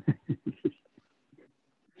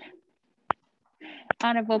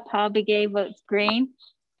 Honorable Paul Begay votes green.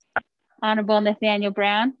 Honorable Nathaniel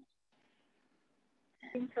Brown.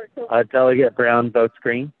 Delegate Brown votes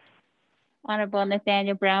green. Honorable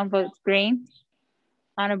Nathaniel Brown votes green.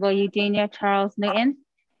 Honorable Eugenia Charles Newton.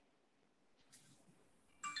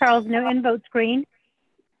 Charles Newton votes green.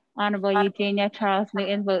 Honorable Eugenia Charles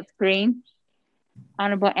Newton votes green.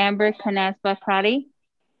 Honorable Amber Canas-Bakrati.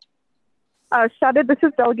 Shada, this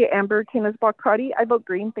is Delegate Amber Canas-Bakrati. I vote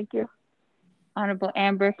green. Thank you. Honorable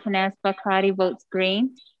Amber Canas-Bakrati votes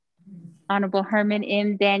green. Honorable Herman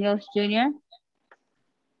M. Daniels Jr.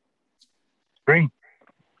 Green.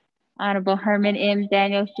 Honorable Herman M.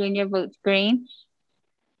 Daniels Jr. votes green.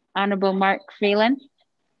 Honorable Mark Freeland.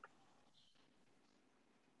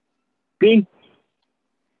 Green.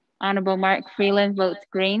 Honorable Mark Freeland votes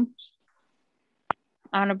green.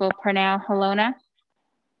 Honorable Pernell Halona.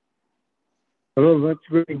 Hello, votes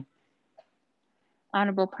green.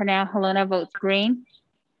 Honorable Pernell Halona votes green.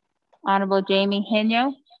 Honorable Jamie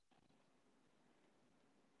Henyo.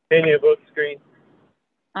 Henyo votes green.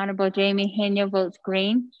 Honorable Jamie Henyo votes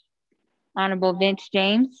green. Honorable Vince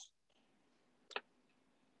James.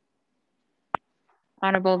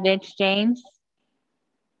 Honorable Vince James.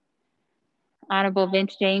 Honorable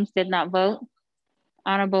Vince James did not vote.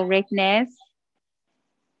 Honorable Rick Nez.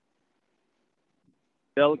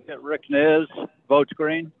 Delegate Rick Nez votes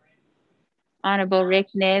green. Honorable Rick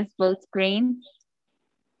Nez votes green.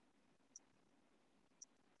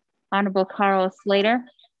 Honorable Carl Slater.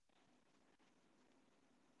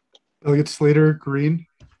 Delegate Slater, green.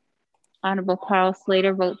 Honorable Carl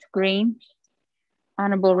Slater votes green.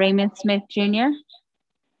 Honorable Raymond Smith Jr.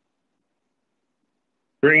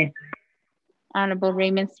 Green. Honorable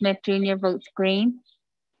Raymond Smith Jr. votes green.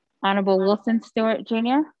 Honorable Wilson Stewart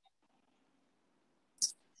Jr.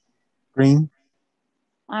 Green.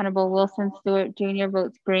 Honorable Wilson Stewart Jr.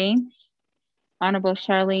 votes green. Honorable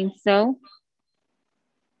Charlene So.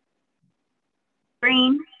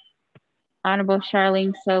 Green. Honorable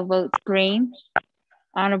Charlene So votes green.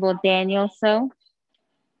 Honorable Daniel So.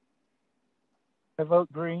 I vote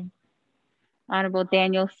green. Honorable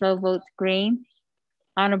Daniel So votes green.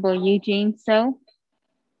 Honorable Eugene So.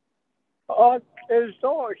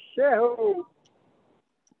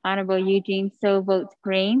 Honorable Eugene So votes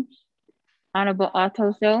green. Honorable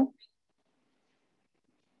Otto So.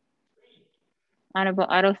 Honorable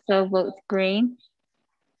Otto So votes green.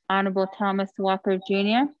 Honorable Thomas Walker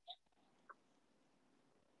Jr.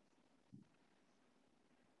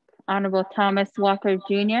 Honorable Thomas Walker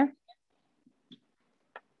Jr.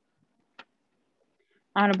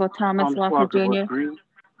 Honorable Thomas Walker Jr.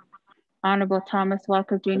 Honorable Thomas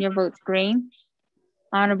Walker Jr. votes green.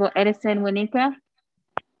 Honorable Edison Winika.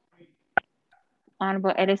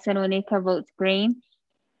 Honorable Edison Winika votes green.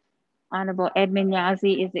 Honorable Edmund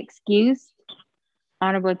Yazzie is excused.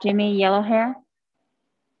 Honorable Jimmy Yellowhair.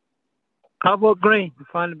 I vote green.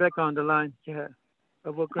 Finally back on the line. Yeah.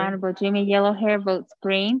 I vote green. Honorable Jimmy Yellowhair votes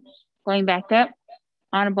green. Going back up.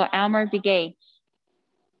 Honorable Almer Begay.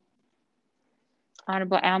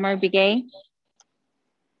 Honorable Almer Begay.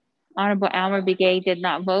 Honorable Almer Begay did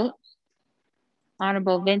not vote.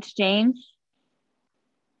 Honorable Vince James.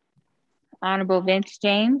 Honorable Vince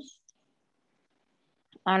James.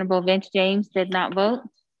 Honorable Vince James did not vote.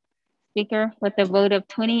 Speaker, with a vote of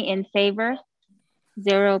 20 in favor,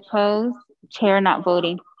 0 opposed, chair not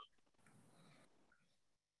voting.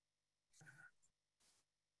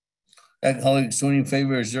 That colleagues 20 in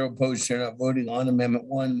favor, 0 opposed, chair not voting on Amendment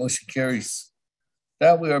 1, motion carries.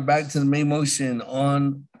 That we are back to the main motion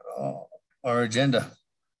on our agenda.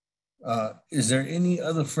 Is there any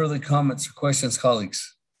other further comments or questions,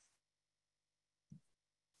 colleagues?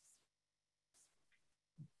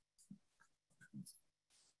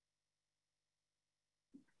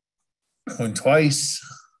 Going twice.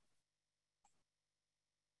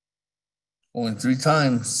 Going 3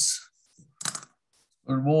 times.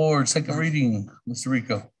 Good board, second reading, Mr.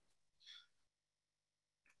 Rico.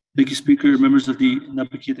 Thank you, Speaker. Members of the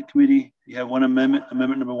Naabik'íyáti Committee, you have one amendment.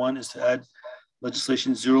 Amendment number 1 is to add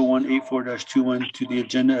legislation 0184-21 to the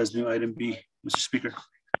agenda as new item B. Mr. Speaker.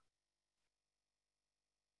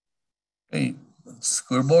 Hey,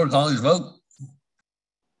 school board, colleagues, vote.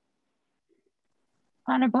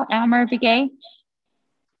 Honorable Almer Begay.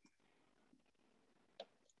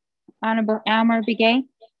 Honorable Almer Begay.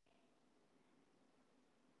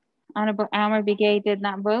 Honorable Almer Begay did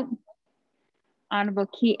not vote. Honorable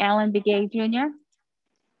Key Allen Begay Jr.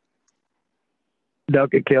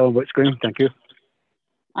 Delegate Kale votes green. Thank you.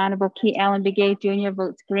 Honorable Key Allen Begay Jr.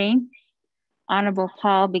 votes green. Honorable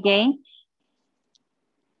Paul Begay.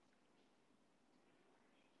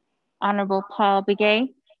 Honorable Paul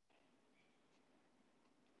Begay.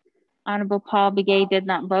 Honorable Paul Begay did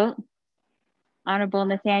not vote. Honorable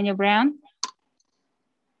Nathaniel Brown.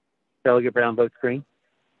 Delegate Brown votes green.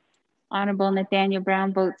 Honorable Nathaniel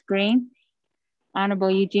Brown votes green. Honorable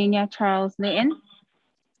Eugenia Charles Newton.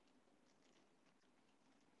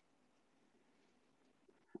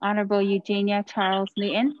 Honorable Eugenia Charles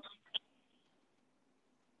Newton.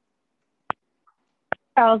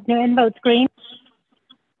 Charles Newton votes green.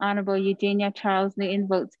 Honorable Eugenia Charles Newton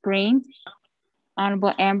votes green.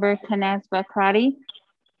 Honorable Amber Kanaz-Bakrati.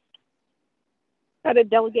 Got a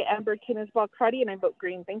Delegate Amber Kanaz-Bakrati, and I vote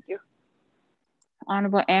green. Thank you.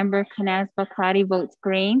 Honorable Amber Kanaz-Bakrati votes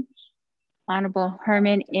green. Honorable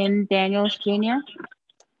Herman M. Daniels Jr.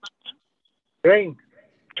 Green.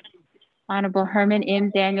 Honorable Herman M.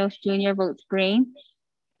 Daniels Jr. votes green.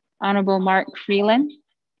 Honorable Mark Freeland.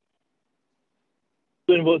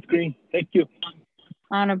 Freeland votes green. Thank you.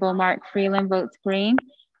 Honorable Mark Freeland votes green.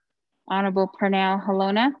 Honorable Purnell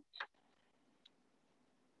Halona.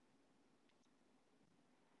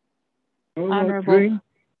 Honorable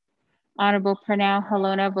Purnell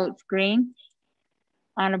Halona votes green.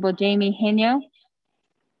 Honorable Jamie Henyo.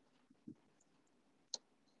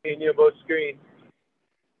 Henyo votes green.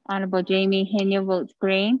 Honorable Jamie Henyo votes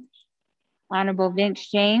green. Honorable Vince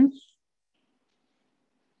James.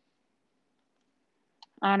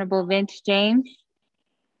 Honorable Vince James.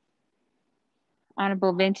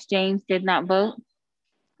 Honorable Vince James did not vote.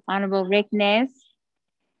 Honorable Rick Nez.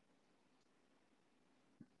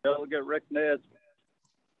 Delegate Rick Nez.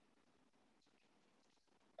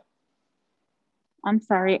 I'm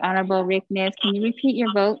sorry, Honorable Rick Nez. Can you repeat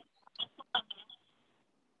your vote?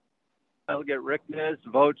 Delegate Rick Nez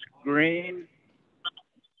votes green.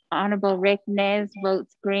 Honorable Rick Nez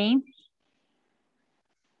votes green.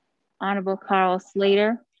 Honorable Carl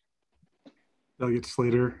Slater. Delegate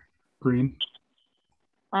Slater, green.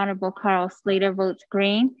 Honorable Carl Slater votes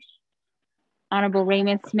green. Honorable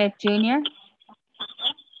Raymond Smith Jr.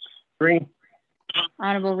 Green.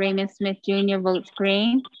 Honorable Raymond Smith Jr. votes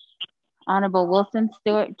green. Honorable Wilson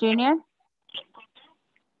Stewart Jr.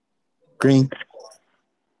 Green.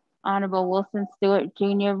 Honorable Wilson Stewart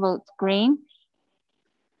Jr. votes green.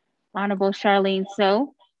 Honorable Charlene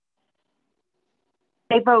So.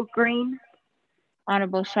 They vote green.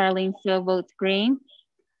 Honorable Charlene So votes green.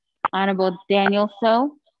 Honorable Daniel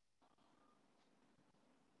So.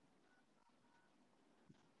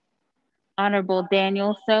 Honorable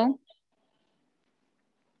Daniel So.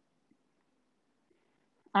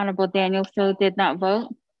 Honorable Daniel So did not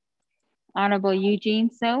vote. Honorable Eugene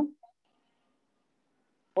So.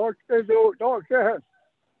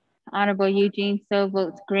 Honorable Eugene So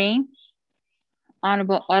votes green.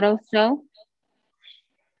 Honorable Otto So.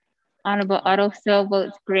 Honorable Otto So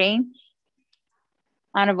votes green.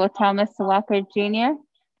 Honorable Thomas Walker Jr.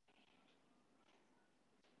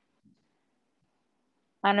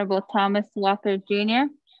 Honorable Thomas Walker Jr.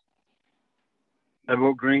 I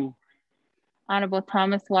vote green. Honorable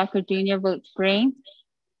Thomas Walker Jr. votes green.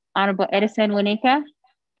 Honorable Edison Winika.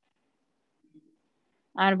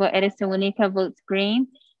 Honorable Edison Winika votes green.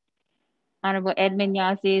 Honorable Edmund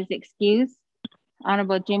Yazzie is excused.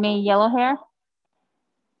 Honorable Jimmy Yellowhair.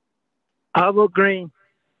 I vote green.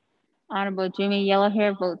 Honorable Jimmy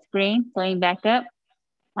Yellowhair votes green. Going back up.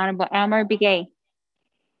 Honorable Elmer Begay.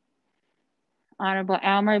 Honorable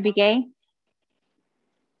Elmer Begay.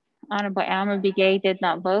 Honorable Elmer Begay did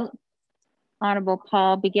not vote. Honorable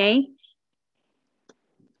Paul Begay.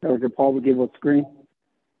 Delegate Paul Begay votes green.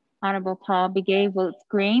 Honorable Paul Begay votes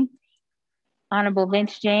green. Honorable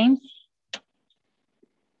Vince James.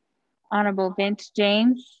 Honorable Vince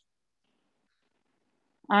James.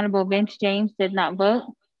 Honorable Vince James did not vote.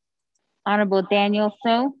 Honorable Daniel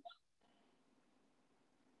So.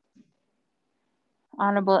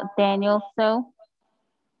 Honorable Daniel So.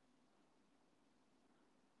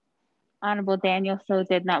 Honorable Daniel So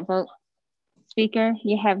did not vote. Speaker,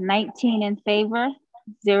 you have 19 in favor,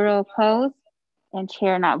 0 opposed, and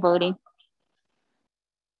chair not voting.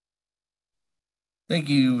 Thank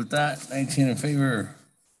you. With that, 19 in favor,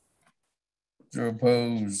 0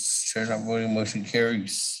 opposed, chair not voting, motion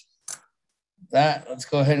carries. That, let's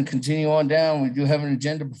go ahead and continue on down. We do have an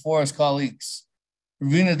agenda before us, colleagues.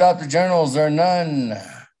 Review and adopt the journals, there are none.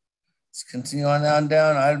 Let's continue on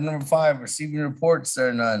down. Item number 5, receiving reports, there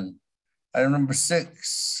are none. Item number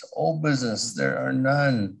 6, old business, there are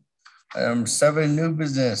none. Item 7, new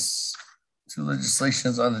business, 2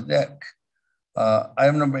 legislations on the deck.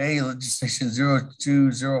 Item number 8, legislation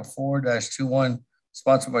 0204-21,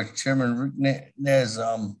 sponsored by Chairman Rick Nez.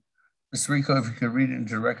 Mr. Rico, if you could read it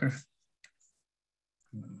into the record.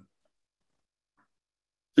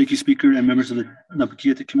 Thank you, Speaker and members of the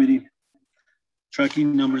Naabik'íyáti Committee.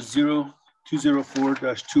 Tracking number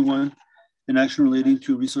 0204-21, an action relating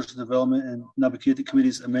to resource development and Naabik'íyáti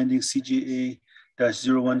Committee's amending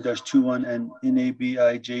CGA-01-21 and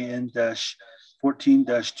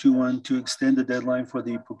NABIJN-14-21 to extend the deadline for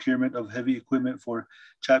the procurement of heavy equipment for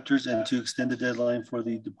chapters and to extend the deadline for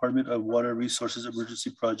the Department of Water Resources emergency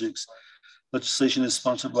projects. Legislation is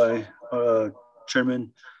sponsored by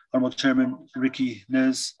Honorable Chairman Ricky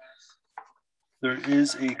Nez. There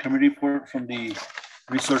is a committee report from the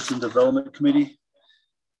Resource and Development Committee,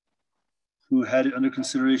 who had it under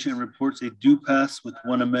consideration and reports a do pass with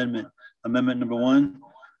one amendment. Amendment number 1,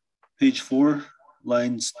 page 4,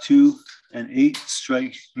 lines 2 and 8,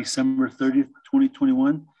 strike December 30th,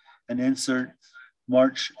 2021, and insert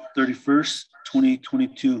March 31st,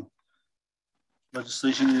 2022.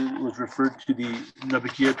 Legislation was referred to the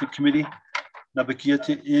Naabik'íyáti Committee.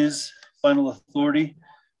 Naabik'íyáti is final authority.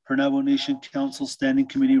 Per Navajo Nation Council Standing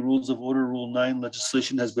Committee Rules of Order, Rule 9,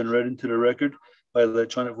 legislation has been read into the record by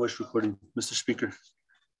electronic voice recording. Mr. Speaker.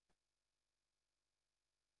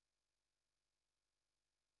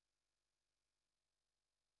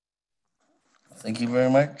 Thank you very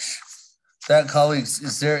much. That, colleagues,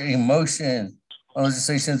 is there a motion on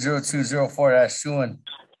legislation 0204-21?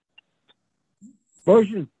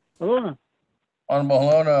 Motion. Halona. Honorable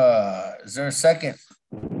Halona, is there a second?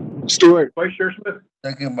 Stewart. Vice Chair Smith.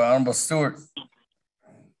 Second by Honorable Stewart.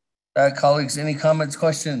 That, colleagues, any comments,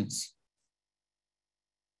 questions?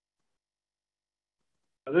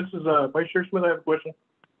 This is Vice Chair Smith. I have a question.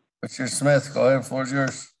 Vice Chair Smith, go ahead. Floor is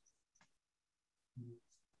yours.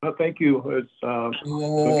 Thank you. It's Hold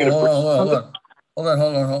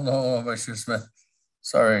on, Vice Chair Smith.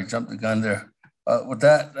 Sorry, I jumped the gun there. With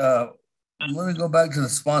that, let me go back to the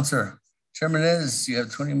sponsor. Chairman is, you have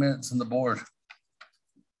 20 minutes on the board.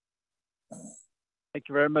 Thank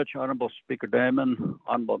you very much, Honorable Speaker Damon,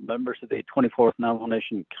 honorable members of the 24th Navajo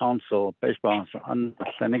Nation Council. This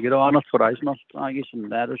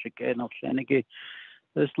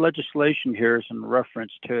legislation here is in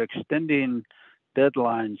reference to extending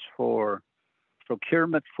deadlines for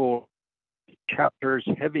procurement for chapters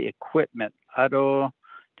heavy equipment.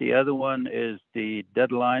 The other one is the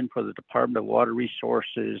deadline for the Department of Water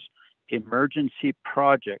Resources emergency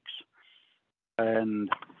projects. And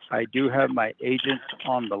I do have my agent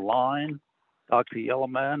on the line, Dr.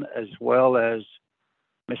 Yellowman, as well as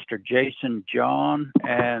Mr. Jason John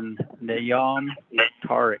and Nayam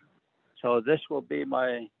Tariq. So this will be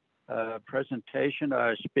my presentation.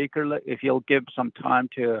 Speaker, if you'll give some time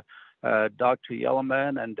to Dr.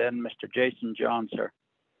 Yellowman and then Mr. Jason John, sir.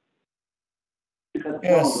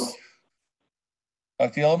 Yes.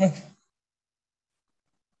 Dr. Yellowman?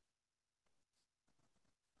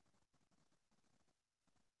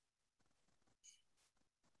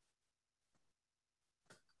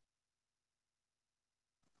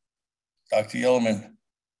 Dr. Yellowman.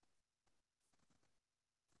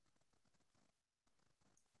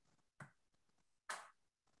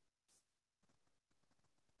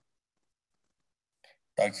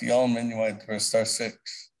 Dr. Yellowman, you might press star 6.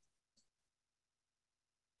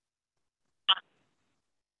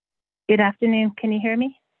 Good afternoon. Can you hear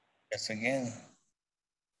me? Yes, again.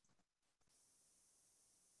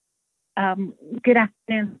 Good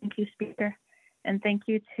afternoon. Thank you, Speaker. And thank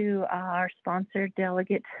you to our sponsor,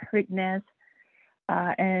 Delegate Rignez,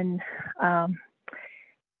 and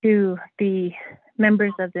to the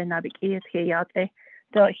members of the Naabik'íyáti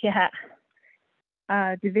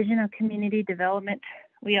Division of Community Development.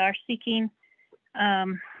 We are seeking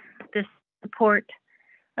the support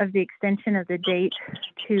of the extension of the date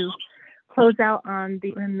to close out on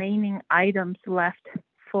the remaining items left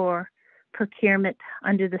for procurement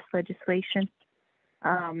under this legislation.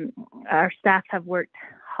 Our staff have worked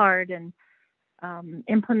hard in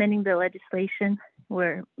implementing the legislation.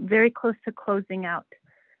 We're very close to closing out.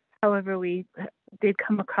 However, we did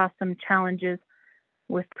come across some challenges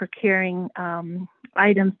with procuring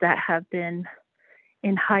items that have been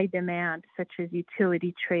in high demand, such as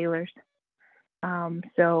utility trailers.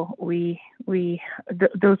 So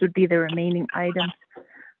those would be the remaining items.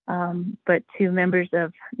 But to members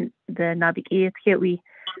of the Naabik'íyáti,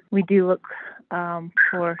 we do look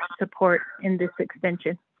for support in this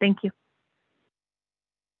extension. Thank you.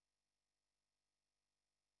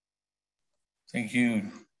 Thank you.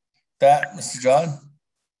 That, Mr. John?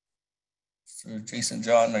 Mr. Jason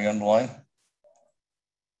John, are you on the line?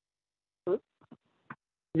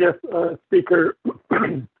 Yes, Speaker.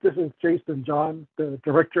 This is Jason John, the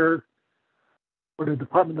Director for the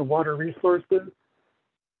Department of Water Resources.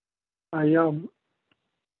 I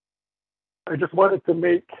just wanted to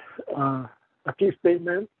make a few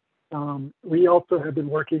statements. We also have been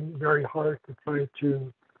working very hard to try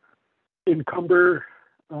to encumber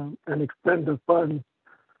and extend the funds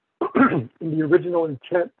in the original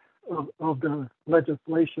intent of the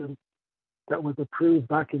legislation that was approved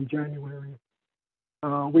back in January.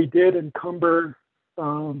 We did encumber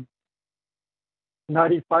 95%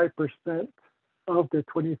 of the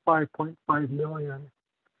 $25.5 million.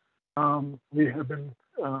 We have been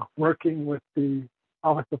working with the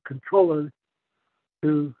Office of Controllers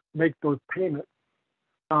to make those payments.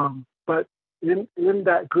 But in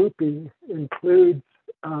that grouping includes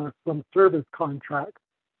some service contracts.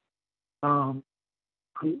 And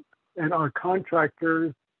our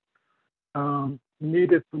contractors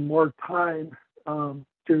needed some more time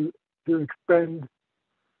to expend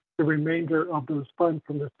the remainder of those funds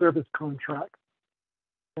from the service contract.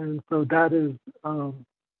 And so that is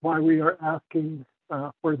why we are asking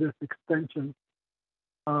for this extension.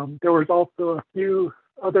 There was also a few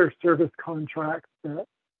other service contracts that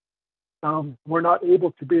were not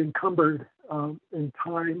able to be encumbered in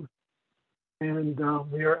time, and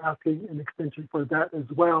we are asking an extension for that as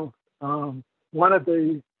well. One of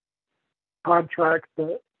the contracts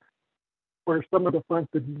where some of the funds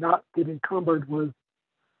did not get encumbered was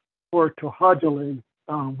for Tohajale.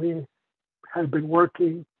 We have been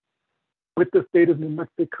working with the state of New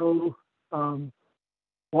Mexico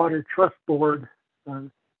Water Trust Board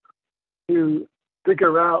to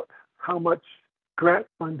figure out how much grant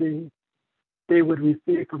funding they would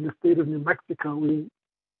receive from the state of New Mexico.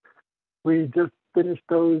 We just finished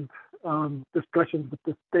those discussions with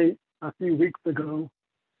the state a few weeks ago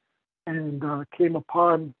and came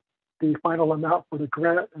upon the final amount for the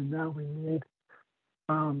grant, and now we need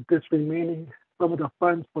this remaining some of the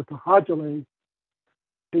funds for Tohajale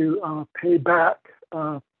to pay back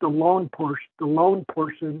the loan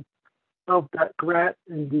portion of that grant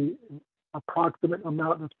in the approximate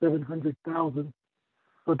amount of $700,000.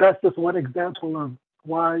 So that's just one example of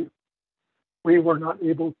why we were not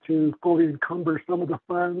able to fully encumber some of the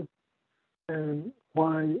funds and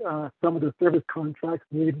why some of the service contracts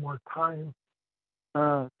need more time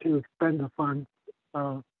to expend the funds.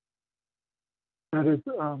 That is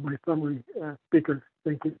my summary, Speaker.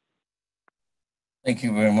 Thank you. Thank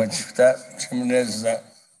you very much for that. Chairman Nez, does that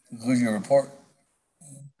conclude your report?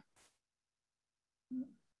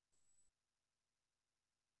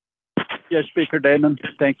 Yes, Speaker Damon.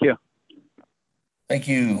 Thank you. Thank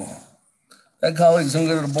you. That colleagues, I'm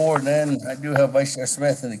going to the board. Then I do have Vice Chair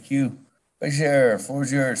Smith in the queue. Vice Chair, floor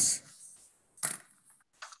is yours.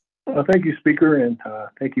 Thank you, Speaker, and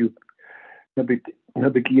thank you,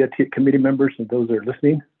 Naabik'íyáti committee members and those that are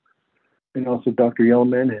listening, and also Dr.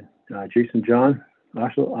 Yellman and Jason John.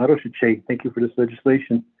 Aroshiche, thank you for this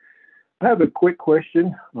legislation. I have a quick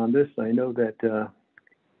question on this. I know that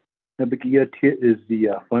Naabik'íyáti is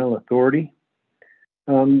the final authority.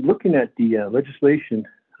 Looking at the legislation,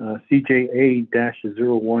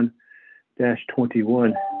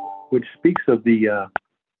 CJA-01-21, which speaks of the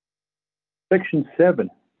Section 7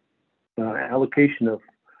 allocation of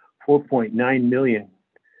 $4.9 million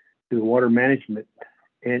to the water management.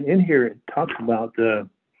 And in here, it talks about the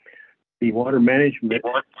water management.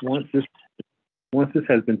 Once this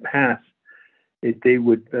has been passed, they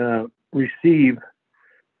would receive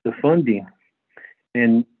the funding,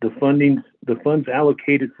 and the funds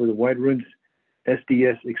allocated for the Wide Ruins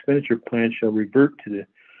SDS expenditure plan shall revert to the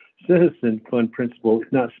citizen fund principle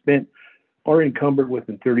if not spent or encumbered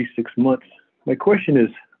within 36 months. My question is,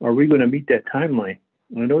 are we going to meet that timeline?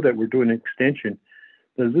 I know that we're doing an extension.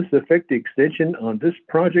 Does this affect the extension on this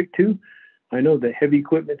project too? I know that heavy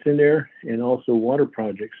equipment's in there and also water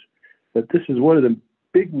projects, but this is one of the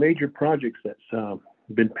big major projects that's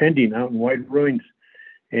been pending out in Wide Ruins,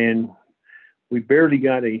 and we barely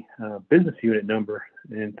got a business unit number.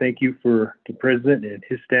 And thank you for the president and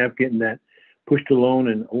his staff getting that pushed along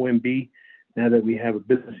in OMB now that we have a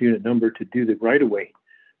business unit number to do the right of way.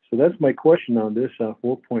 So that's my question on this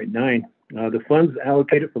 4.9. The funds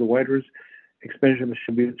allocated for the Wide Ruins expenditure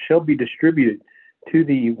shall be distributed to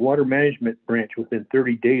the water management branch within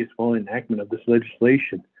 30 days following enactment of this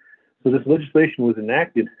legislation. So this legislation was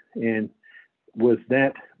enacted, and was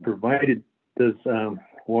that provided? Does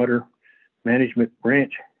water management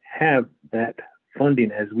branch have that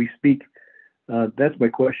funding as we speak? That's my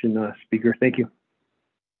question, Speaker. Thank you.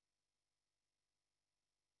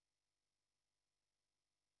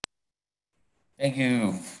 Thank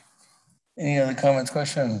you. Any other comments,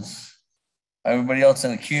 questions? Everybody else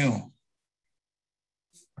in the queue?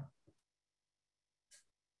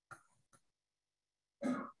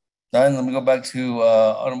 Then let me go back to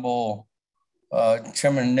Honorable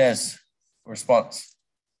Chairman Nez for response.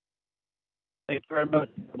 Thank you very much,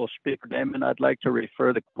 Honorable Speaker Damon. I'd like to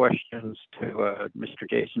refer the questions to Mr.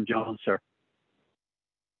 Jason John, sir.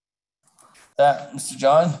 Mr.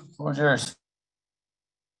 John, floor is yours.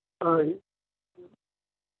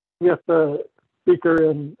 Yes,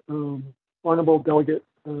 Speaker and Honorable Delegate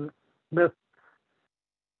Smith.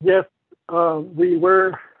 Yes, we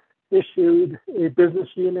were issued a business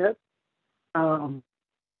unit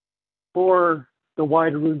for the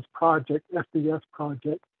Wide Ruins project, SDS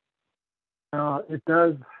project.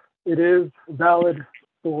 It is valid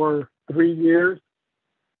for 3 years.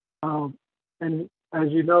 And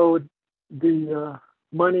as you know, the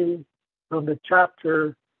money from the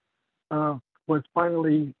chapter was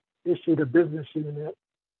finally issued a business unit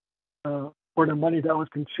for the money that was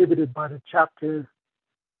contributed by the chapter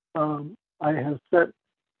I have sent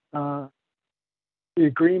the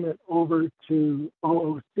agreement over to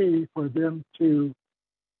OOC for them to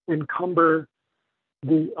encumber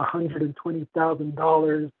the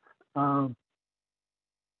 $120,000.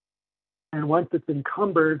 And once it's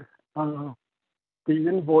encumbered, the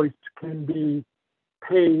invoice can be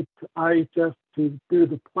paid to IHS to do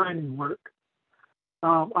the planning work.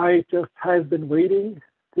 IHS has been waiting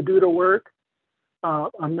to do the work.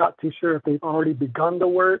 I'm not too sure if they've already begun the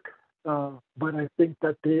work, but I think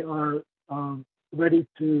that they are ready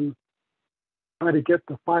to try to get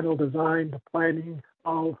the final design, the planning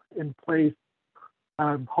all in place.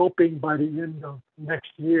 I'm hoping by the end of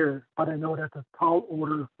next year, but I know that's a tall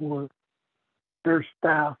order for their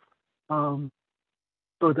staff. So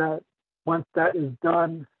that once that is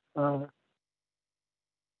done,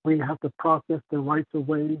 we have to process the rights of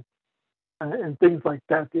way and things like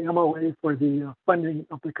that, the MOA for the funding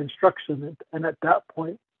of the construction. And at that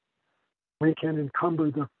point, we can encumber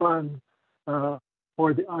the funds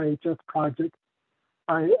for the IHS project.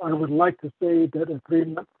 I would like to say that a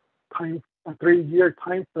 3-year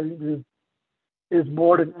time frame is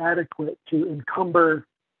more than adequate to encumber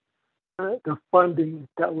the funding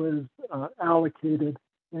that was allocated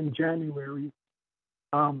in January.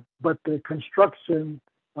 But the construction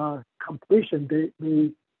completion date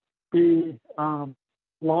may be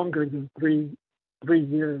longer than three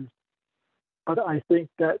years. But I think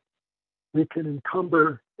that we can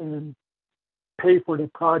encumber and pay for the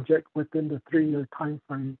project within the 3-year time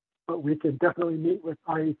frame. But we can definitely meet with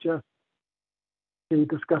IHS to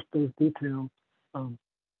discuss those details.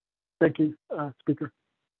 Thank you, Speaker.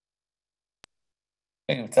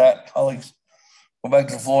 Thank you. With that, colleagues, go back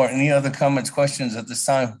to the floor. Any other comments, questions at this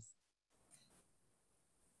time?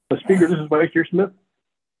 Speaker, this is Vice Chair Smith.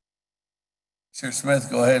 Chair Smith,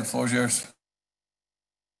 go ahead. Floor is yours.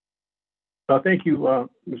 Thank you,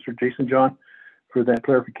 Mr. Jason John, for that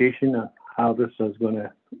clarification on how this is going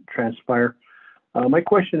to transpire. My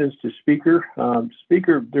question is to Speaker.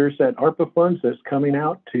 Speaker, there's that ARPA funds that's coming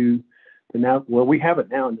out to the now. Well, we have it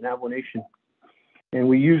now in the Navajo Nation, and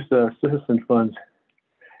we use the citizen funds.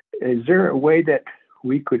 Is there a way that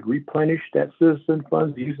we could replenish that citizen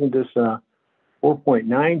funds using this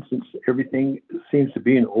 4.9, since everything seems to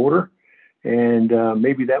be in order? And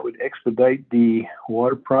maybe that would expedite the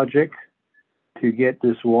water project to get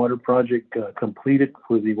this water project completed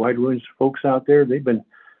for the White Ruins folks out there. They've been,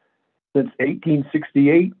 since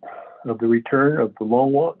 1868 of the return of the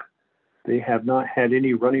Long Walk, they have not had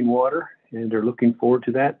any running water, and they're looking forward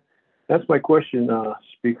to that. That's my question,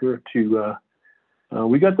 Speaker, to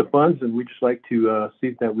we got the funds, and we'd just like to see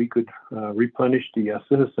if that we could replenish the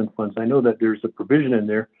citizen funds. I know that there's a provision in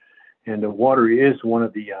there, and the water is one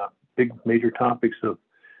of the big major topics of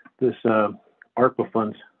this ARPA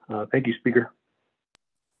funds. Thank you, Speaker.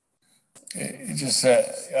 It just,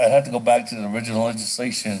 I'd have to go back to the original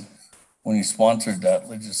legislation when you sponsored that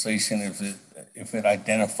legislation. If it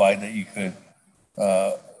identified that you could,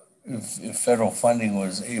 if federal funding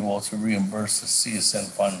was able to reimburse the CSN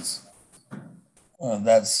funds,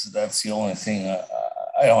 that's the only thing.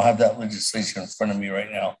 I don't have that legislation in front of me right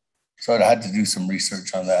now, so I'd have to do some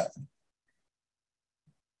research on that.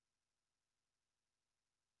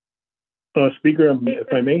 Speaker,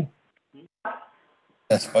 if I may.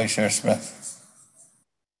 That's Vice Chair Smith.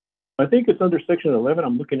 I think it's under Section 11.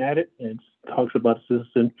 I'm looking at it, and it talks about a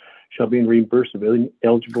citizen shall be reimbursed of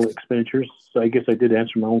eligible expenditures. So I guess I did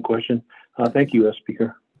answer my own question. Thank you,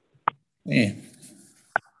 Speaker. Yeah.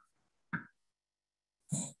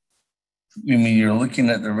 You mean you're looking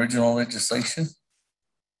at the original legislation?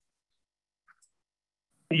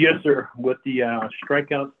 Yes, sir. With the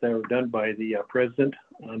strikeouts that were done by the president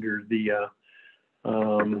under the,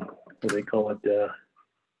 what do they call it,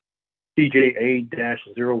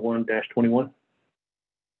 CJA-01-21.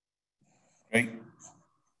 Great.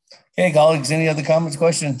 Okay, colleagues, any other comments,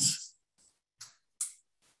 questions?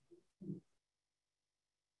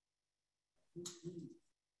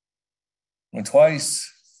 Went twice.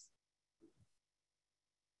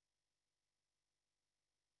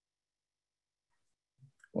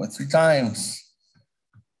 Went 3 times.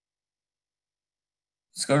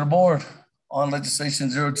 Let's go to the board on legislation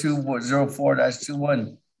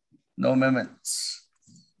 0204-21. No amendments.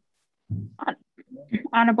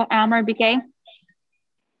 Honorable Almer Begay.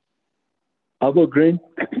 I'll vote green.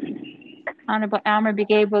 Honorable Almer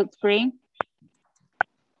Begay votes green.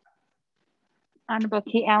 Honorable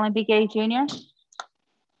Key Allen Begay Jr.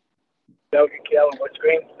 Key Allen votes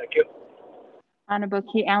green. Thank you. Honorable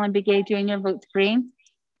Key Allen Begay Jr. votes green.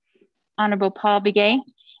 Honorable Paul Begay.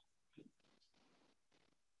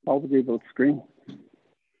 Paul Begay votes green.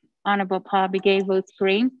 Honorable Paul Begay votes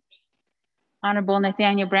green. Honorable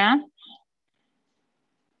Nathaniel Brown.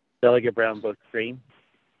 Delegate Brown votes green.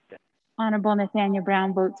 Honorable Nathaniel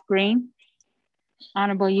Brown votes green.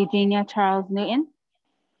 Honorable Eugenia Charles Newton.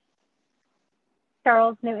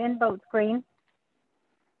 Charles Newton votes green.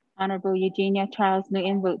 Honorable Eugenia Charles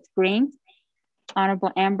Newton votes green.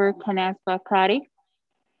 Honorable Amber Canaspa Crotty.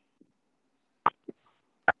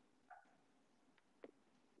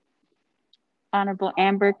 Honorable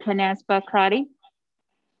Amber Canaspa Crotty.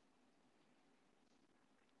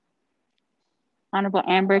 Honorable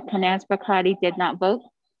Amber Canaspa Crotty did not vote.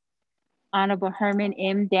 Honorable Herman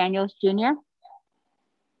M. Daniels Jr.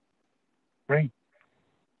 Green.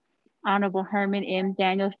 Honorable Herman M.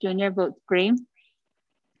 Daniels Jr. votes green.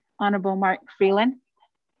 Honorable Mark Freeland.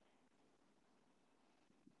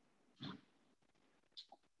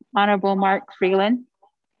 Honorable Mark Freeland.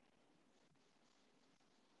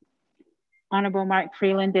 Honorable Mark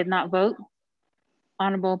Freeland did not vote.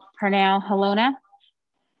 Honorable Pernell Halona.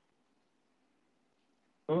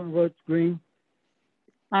 Votes green.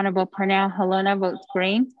 Honorable Pernell Halona votes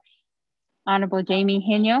green. Honorable Jamie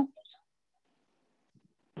Henyo.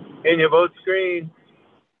 Henyo votes green.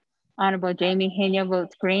 Honorable Jamie Henyo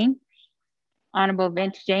votes green. Honorable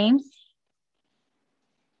Vince James.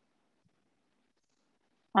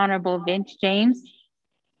 Honorable Vince James.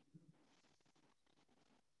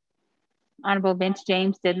 Honorable Vince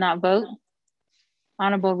James did not vote.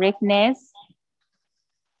 Honorable Rick Nez.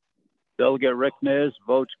 Delegate Rick Nez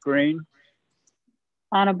votes green.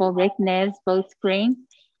 Honorable Rick Nez votes green.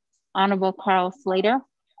 Honorable Carl Slater.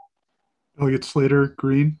 Delegate Slater,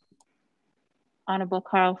 green. Honorable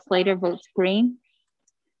Carl Slater votes green.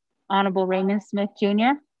 Honorable Raymond Smith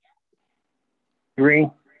Jr.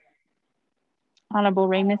 Green. Honorable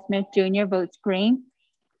Raymond Smith Jr. votes green.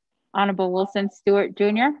 Honorable Wilson Stewart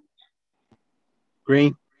Jr.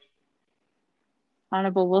 Green.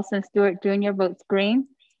 Honorable Wilson Stewart Jr. votes green.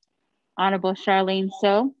 Honorable Charlene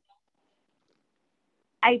So.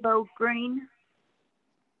 I vote green.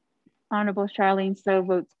 Honorable Charlene So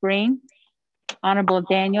votes green. Honorable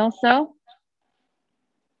Daniel So.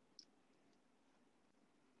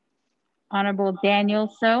 Honorable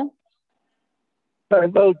Daniel So. I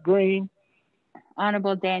vote green.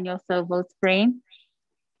 Honorable Daniel So votes green.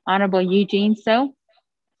 Honorable Eugene So.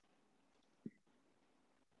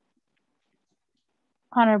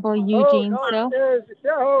 Honorable Eugene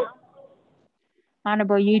So.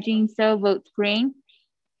 Honorable Eugene So votes green.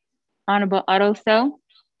 Honorable Otto So.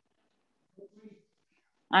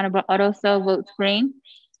 Honorable Otto So votes green.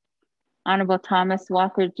 Honorable Thomas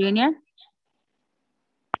Walker Jr.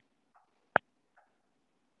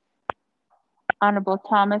 Honorable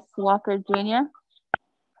Thomas Walker Jr.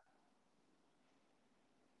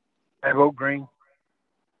 I vote green.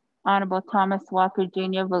 Honorable Thomas Walker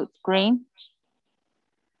Jr. votes green.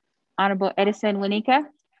 Honorable Edison Winika.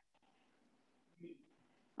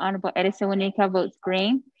 Honorable Edison Winika votes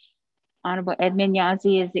green. Honorable Edmund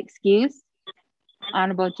Yazzie is excused.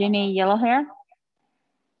 Honorable Jimmy Yellowhair.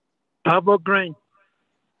 I vote green.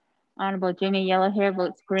 Honorable Jimmy Yellowhair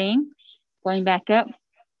votes green. Going back up.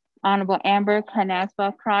 Honorable Amber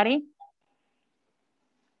Canaspa Crotty.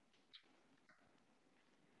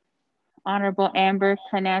 Honorable Amber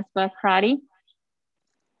Canaspa Crotty.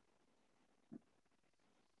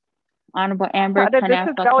 Honorable Amber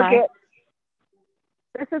Canaspa Crotty.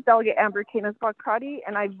 This is Delegate Amber Canaspa Crotty,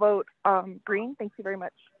 and I vote green. Thank you very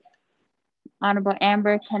much. Honorable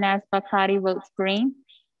Amber Canaspa Crotty votes green.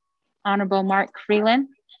 Honorable Mark Freeland.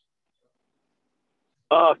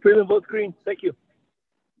 Freeland votes green. Thank you.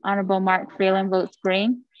 Honorable Mark Freeland votes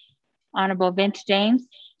green. Honorable Vince James.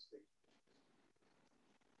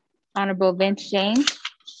 Honorable Vince James.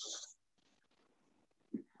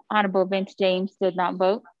 Honorable Vince James did not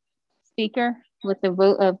vote. Speaker, with a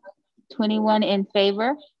vote of 21 in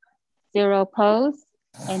favor, 0 opposed,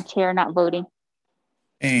 and chair not voting.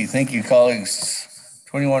 Hey, thank you, colleagues.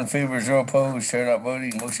 21 in favor, 0 opposed, chair not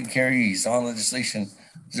voting. Motion carries on legislation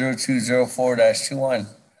 0204-21.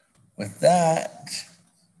 With that,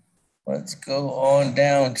 let's go on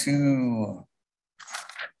down to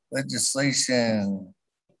legislation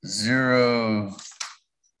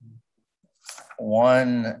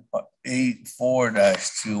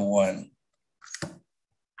 0184-21.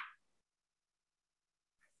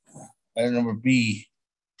 Item number B.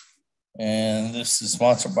 And this is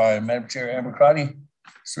sponsored by Madam Chair Amber Crotty.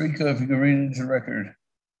 Sarika, if you could read it into the record.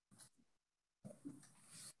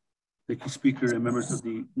 Thank you, Speaker and members of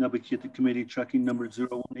the Naabik'íyáti Committee, tracking number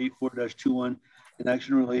 0184-21, an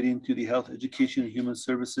action relating to the Health, Education, and Human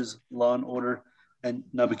Services, Law and Order, and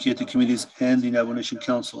Naabik'íyáti Committees and the Navajo Nation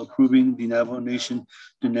Council approving the Navajo Nation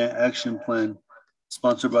Diné Action Plan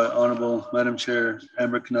sponsored by Honorable Madam Chair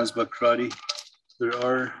Amber Naabik'íyáti. There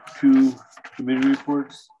are 2 committee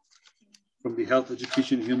reports from the Health,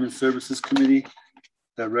 Education, and Human Services Committee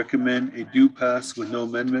that recommend a do pass with no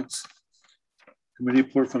amendments. Committee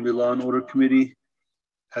report from the Law and Order Committee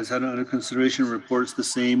has had it under consideration, reports the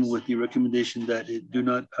same with the recommendation that it do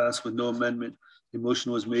not pass with no amendment. The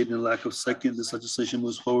motion was made in lack of second. This legislation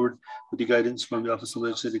moves forward with the guidance from the Office of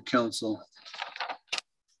Legislative Counsel.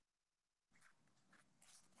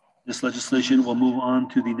 This legislation will move on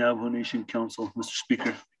to the Navajo Nation Council. Mr.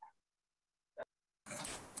 Speaker.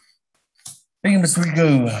 Thank you, Mr.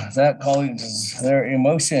 Rico. That, colleagues, is there a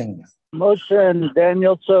motion? Motion,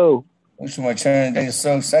 Daniel So. Motion by Chairman Daniel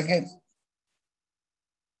So, second.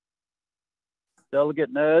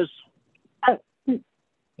 Delegate Nez.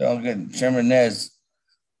 Delegate Chairman Nez.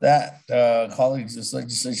 That, colleagues, this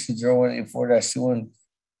legislation 0184-21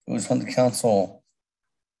 moves on the council.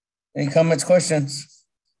 Any comments, questions?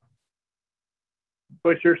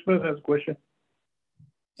 Vice Chair Smith has a question.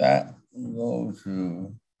 That will go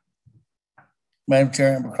to Madam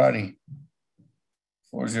Chair Naabik'íyáti.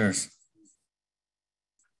 Floor is yours.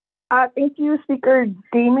 Thank you, Speaker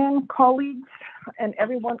Damon, colleagues, and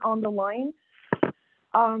everyone on the line.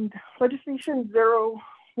 Legislation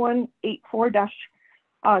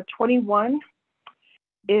 0184-21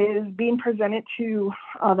 is being presented to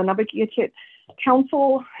the Naabik'íyáti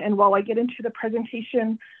Council. And while I get into the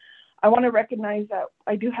presentation, I want to recognize that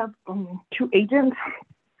I do have 2 agents.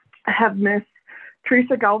 I have Miss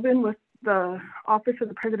Teresa Galvin with the Office of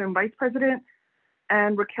the President and Vice President,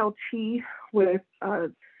 and Raquel Chi with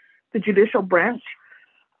the Judicial Branch.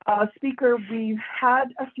 Speaker, we've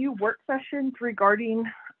had a few work sessions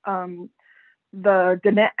regarding the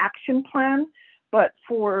Danette Action Plan, but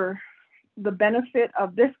for the benefit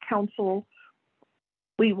of this council,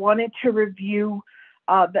 we wanted to review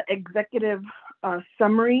the executive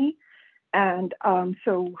summary. And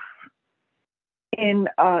so in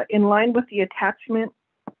line with the attachment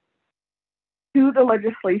to the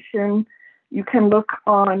legislation, you can look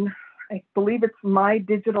on, I believe it's my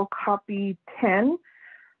digital copy 10.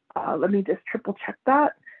 Let me just triple check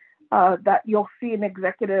that. That you'll see an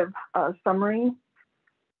executive summary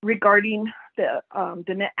regarding the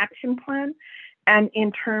Danette Action Plan, and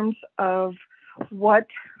in terms of what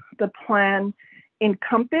the plan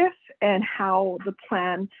encompass and how the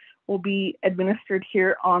plan will be administered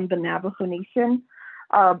here on the Navajo Nation.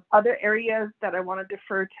 Other areas that I want to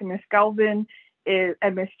defer to Ms. Galvin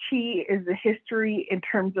and Ms. Chi is the history in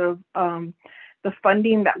terms of the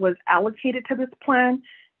funding that was allocated to this plan,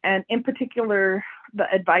 and in particular, the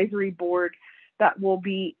advisory board that will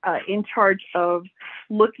be in charge of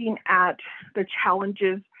looking at the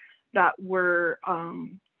challenges that were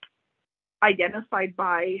identified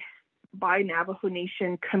by Navajo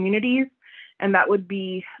Nation communities, and that would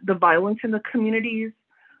be the violence in the communities,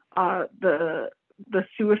 the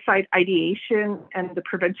suicide ideation and the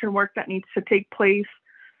prevention work that needs to take place,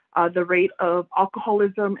 the rate of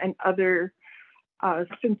alcoholism and other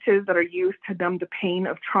substances that are used to numb the pain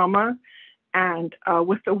of trauma. And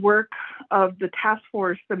with the work of the task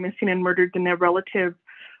force, the missing and murdered Danette relative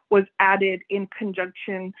was added in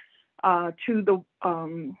conjunction to the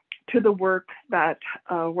work that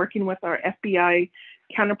working with our FBI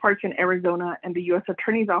counterparts in Arizona and the U.S.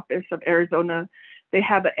 Attorney's Office of Arizona. They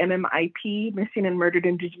have an MMIP, Missing and Murdered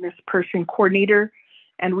Indigenous Person Coordinator,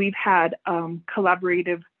 and we've had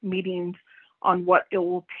collaborative meetings on what it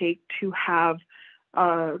will take to have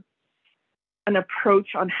an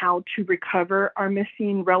approach on how to recover our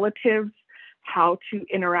missing relatives, how to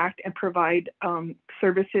interact and provide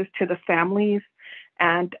services to the families,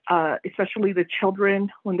 and especially the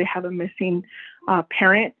children when they have a missing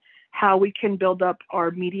parent, how we can build up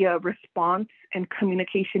our media response and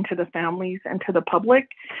communication to the families and to the public,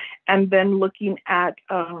 and then looking at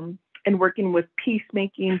and working with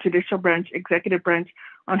peacemaking, judicial branch, executive branch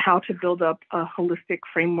on how to build up a holistic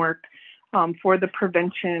framework for the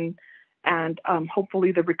prevention and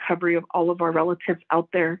hopefully the recovery of all of our relatives out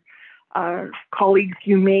there. Colleagues,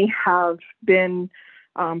 you may have been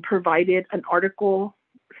provided an article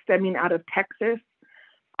stemming out of Texas.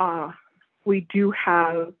 We do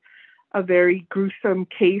have a very gruesome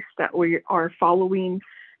case that we are following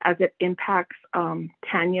as it impacts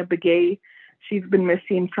Tanya Begay. She's been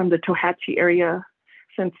missing from the Tohatchee area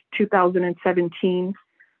since 2017.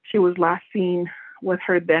 She was last seen with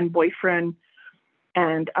her then boyfriend,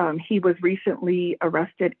 and he was recently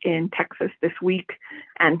arrested in Texas this week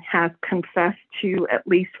and has confessed to at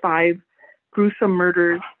least 5 gruesome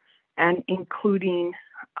murders, and including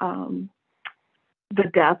the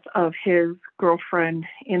death of his girlfriend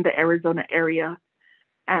in the Arizona area.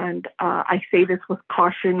 And I say this with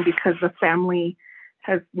caution because the family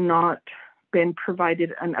has not been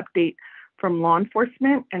provided an update from law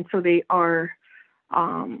enforcement. And so they are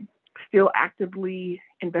still actively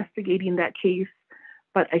investigating that case.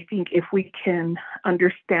 But I think if we can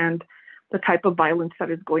understand the type of violence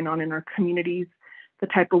that is going on in our communities, the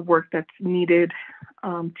type of work that's needed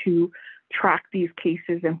to track these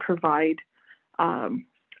cases and provide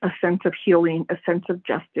a sense of healing, a sense of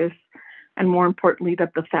justice, and more importantly,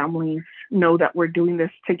 that the families know that we're doing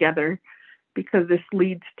this together, because this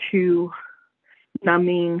leads to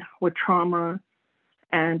numbing with trauma,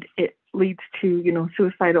 and it leads to,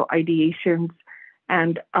 suicidal ideations.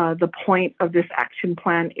 And the point of this action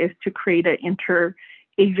plan is to create an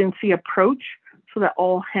interagency approach so that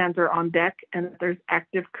all hands are on deck and there's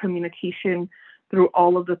active communication through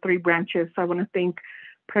all of the three branches. So I want to thank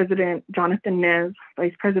President Jonathan Nez,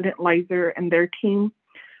 Vice President Leiser and their team,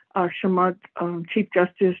 Shamad, Chief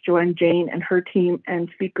Justice Joanne Jane and her team, and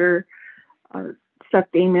Speaker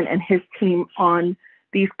Seth Damon and his team on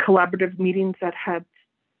these collaborative meetings that had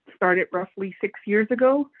started roughly 6 years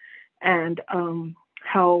ago, and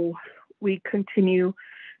how we continue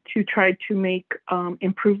to try to make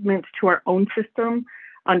improvements to our own system,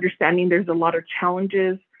 understanding there's a lot of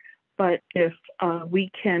challenges, but if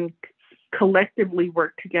we can collectively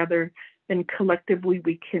work together, then collectively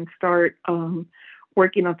we can start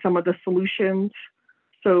working on some of the solutions.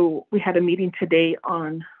 So we had a meeting today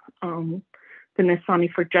on the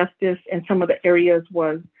Nisani for Justice, and some of the areas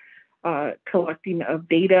was collecting of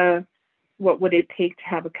data, what would it take to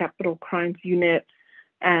have a capital crimes unit,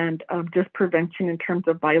 and just prevention in terms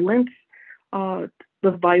of violence. The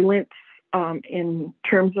violence in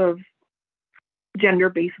terms of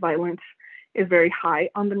gender-based violence is very high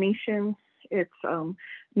on the nation. It's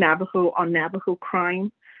Navajo on Navajo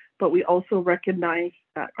crime, but we also recognize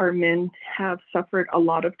that our men have suffered a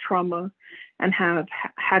lot of trauma and have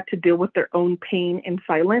had to deal with their own pain in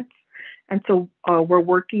silence. And so we're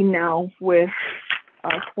working now with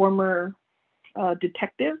former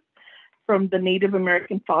detectives from the Native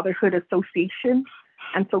American Fatherhood Association.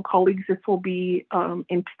 And so colleagues, this will be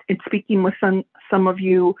in speaking with some of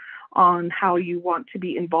you on how you want to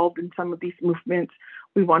be involved in some of these movements.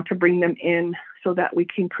 We want to bring them in so that we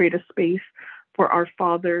can create a space for our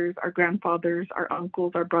fathers, our grandfathers, our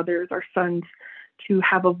uncles, our brothers, our sons to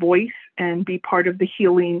have a voice and be part of the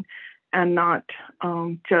healing, and not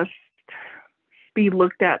just be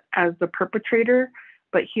looked at as the perpetrator,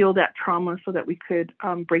 but heal that trauma so that we could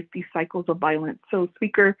break these cycles of violence. So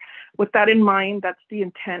Speaker, with that in mind, that's the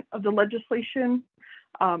intent of the legislation.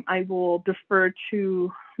 I will defer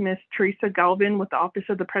to Ms. Teresa Galvin with the Office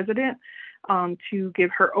of the President to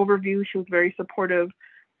give her overview. She was very supportive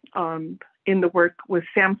in the work with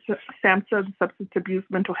SAMHSA, Substance Abuse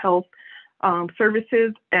Mental Health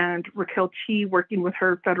Services, and Raquel Chi working with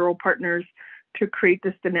her federal partners to create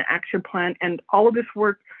this Dinner Action Plan. And all of this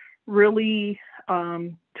work really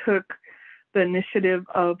took the initiative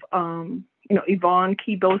of, Yvonne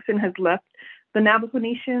Key Bilson has left the Navajo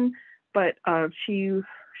Nation, but she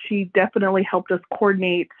definitely helped us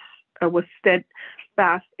coordinate, was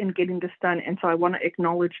steadfast in getting this done. And so I want to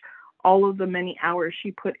acknowledge all of the many hours she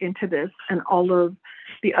put into this, and all of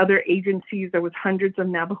the other agencies. There was hundreds of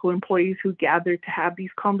Navajo employees who gathered to have these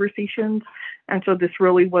conversations. And so this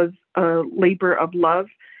really was a labor of love.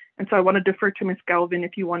 And so I want to defer to Ms. Galvin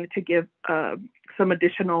if you wanted to give some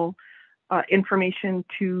additional information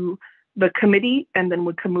to the committee, and then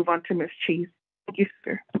we can move on to Ms. Cheese. Thank you,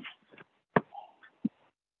 sir.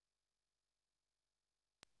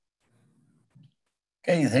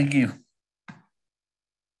 Okay, thank you.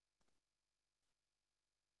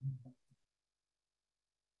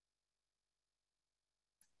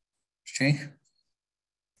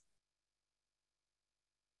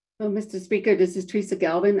 Mr. Speaker, this is Teresa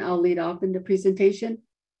Galvin. I'll lead off in the presentation.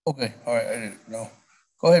 Okay, all right, I didn't know.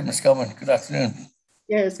 Go ahead, Ms. Galvin. Good afternoon.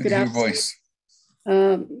 Yes, good afternoon. Your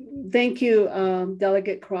voice. Thank you,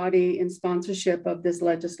 Delegate Karate, in sponsorship of this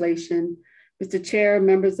legislation. Mr. Chair,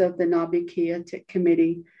 members of the Naabik'íyáti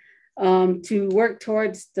Committee, to work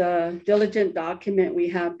towards the diligent document we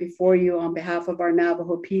have before you on behalf of our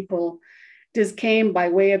Navajo people. This came by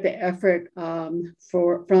way of the effort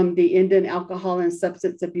from the Indian Alcohol and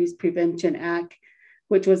Substance Abuse Prevention Act,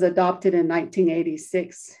 which was adopted in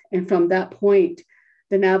 1986. And from that point,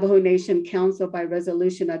 the Navajo Nation Council by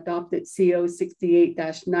resolution adopted CO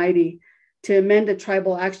 68-90 to amend the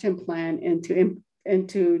Tribal Action Plan and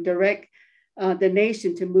to direct the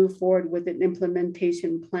nation to move forward with an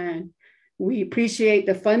implementation plan. We appreciate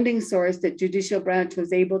the funding source that Judicial Branch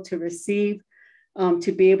was able to receive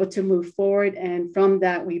to be able to move forward. And from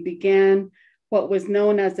that, we began what was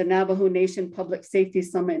known as the Navajo Nation Public Safety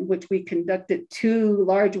Summit, in which we conducted 2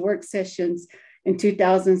 large work sessions in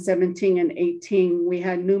 2017 and 18. We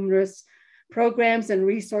had numerous programs and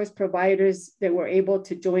resource providers that were able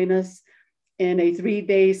to join us in a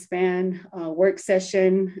 3-day span work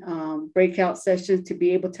session, breakout sessions, to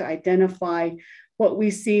be able to identify what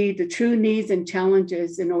we see the true needs and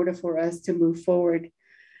challenges in order for us to move forward.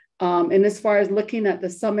 And as far as looking at the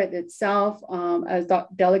summit itself, as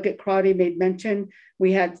Delegate Crowdy made mention,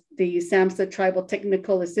 we had the SAMHSA Tribal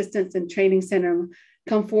Technical Assistance and Training Center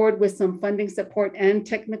come forward with some funding support and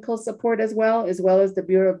technical support as well as the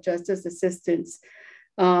Bureau of Justice Assistance.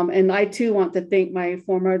 And I too want to thank my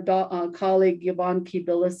former colleague, Yvonne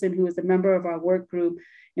Key-Billison, who is a member of our work group,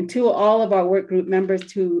 and to all of our work group members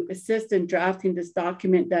to assist in drafting this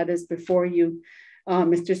document that is before you,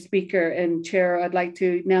 Mr. Speaker and Chair. I'd like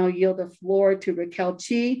to now yield the floor to Raquel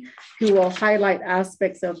Chi, who will highlight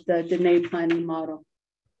aspects of the Dene planning model.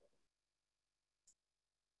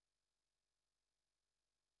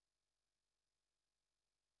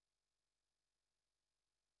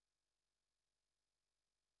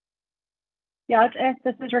 Yeah,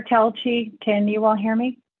 this is Raquel Chi. Can you all hear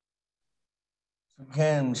me? We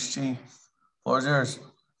can, Ms. Chi. Floor is yours.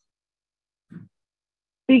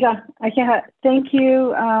 Thank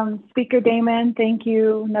you, Speaker Damon. Thank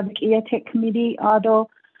you, Naabik'íyáti Committee, Ado,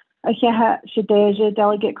 Shadeja,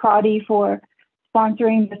 Delegate Crowdy for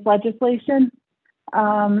sponsoring this legislation.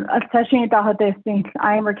 I am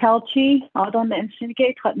Raquel Chi. Ado na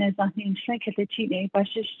inshinke khatne zahnin shinkete chine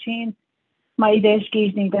bashishchin. My ideas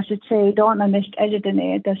gizni dashe don't managed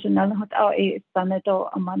editene dashanal hot out a saneto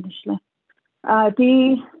amanishla.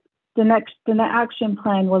 The next action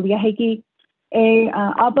plan will yahigi a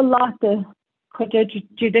abalata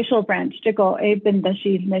judicial branch to go a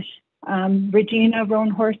bindashid mish. Regina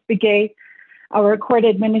Roanhorse Begay, our court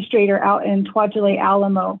administrator out in Tuajale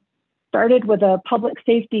Alamo, started with a public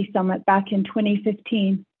safety summit back in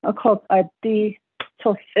 2015. The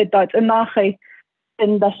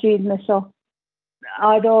bindashid misho.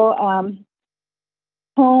 Ado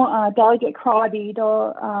Delegate Crowdy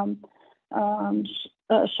do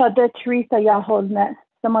Shada Teresa Yaholnet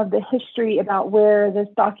some of the history about where this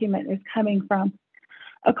document is coming from.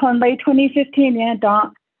 Upon late 2015,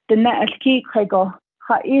 the net ski krego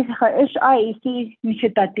haish IEC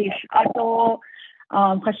nishitatish ato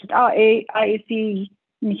hashit IEC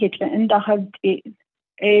nishit in the has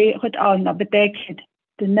a hot on a bedekid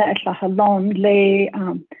the net halon lay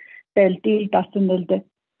belti dasunilde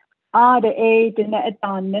the net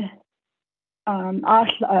on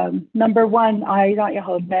number one, I got your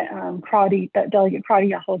hold net, Crowdy, Delegate Crowdy,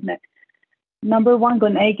 your hold net. Number one,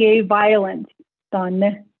 gun ege violence,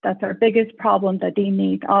 done. That's our biggest problem that they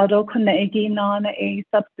need. Auto ege non a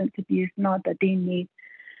substance abuse, not that they need.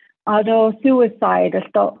 Auto suicide,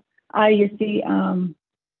 so I see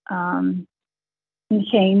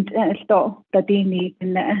changed so that they need.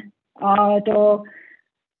 Auto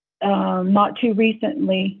not too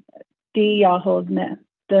recently, the hold net.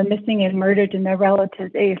 The missing and murdered and their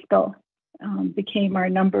relatives still became our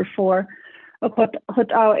number 4. Hot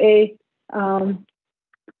a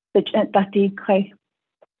tati kay.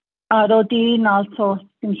 Rodi nalso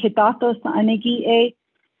in hitatos anigi a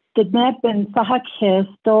the neben sahakhes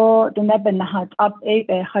do the neben hat up a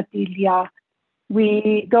hatilia.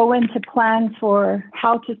 We go into plans for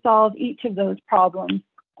how to solve each of those problems,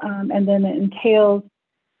 and then it entails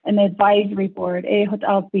an advisory board. A hot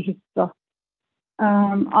al bihisto.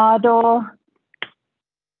 Ado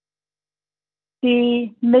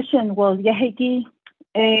the mission will yahigi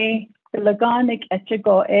a lagonic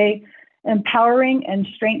echigo a empowering and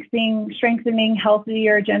strengthening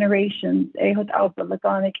healthier generations a hot out the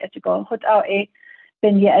lagonic echigo hot out a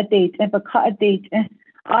ben ya date and baka date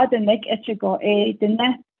adanik echigo a the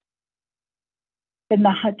net ben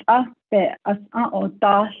hat be as o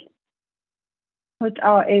dash hot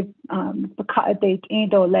out a baka date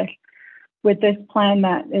indo less with this plan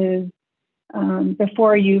that is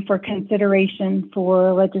before you for consideration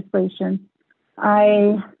for legislation.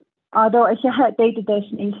 Although I had data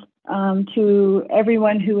to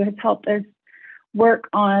everyone who has helped us work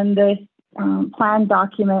on this plan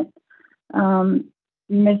document. Ms.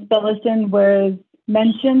 Billison was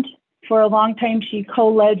mentioned for a long time. She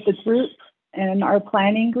co-led the group and our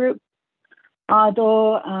planning group.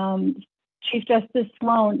 Although Chief Justice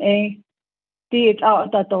Sloan,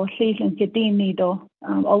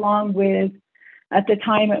 along with, at the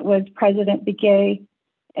time it was President Begay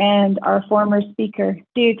and our former speaker,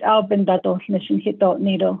 Chief Justice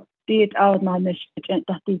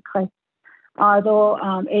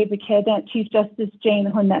Jane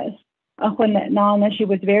Hunes, She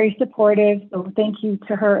was very supportive, so thank you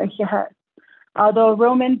to her. Although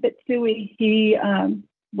Roman Bitsui, he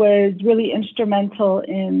was really instrumental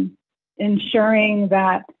in ensuring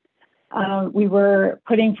that we were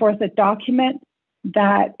putting forth a document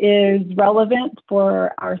that is relevant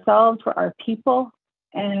for ourselves, for our people,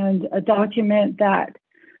 and a document that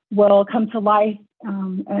will come to life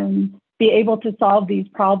and be able to solve these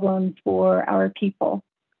problems for our people.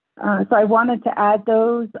 So I wanted to add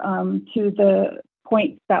those to the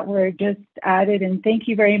points that were just added, and thank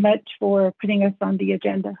you very much for putting us on the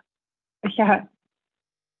agenda.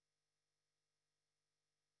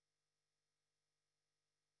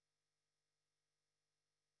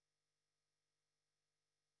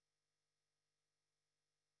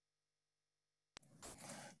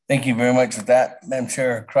 Thank you very much for that. Madam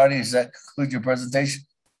Chair Crotty, does that conclude your presentation?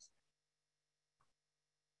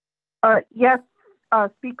 Yes,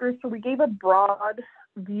 Speaker. So we gave a broad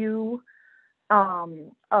view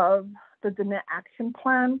of the Diné action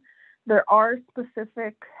plan. There are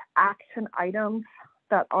specific action items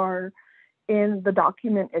that are in the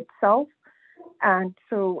document itself. And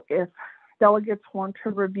so if delegates want to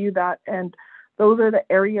review that, and those are the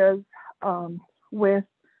areas with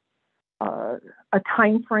a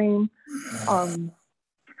time frame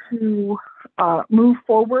to move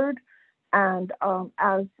forward. And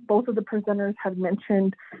as both of the presenters have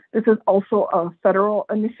mentioned, this is also a federal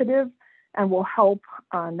initiative and will help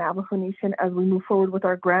Navajo Nation as we move forward with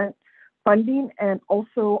our grant funding and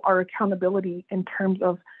also our accountability in terms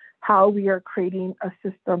of how we are creating a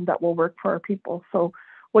system that will work for our people. So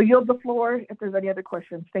we'll yield the floor if there's any other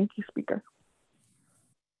questions. Thank you, Speaker.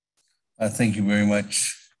 Thank you very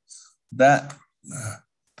much. That,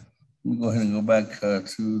 let me go ahead and go back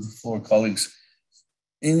to the floor, colleagues.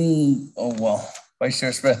 Vice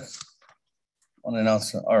Chair Smith, on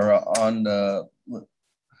announcement or on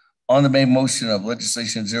the main motion of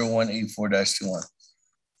legislation 0184-21.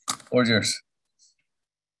 Floor is yours.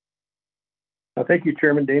 Thank you,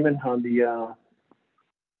 Chairman Damon, on the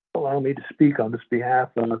allowing me to speak on this behalf.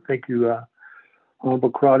 Thank you,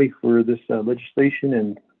 Honorable Crotty, for this legislation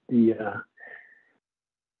and the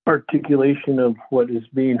articulation of what is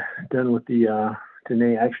being done with the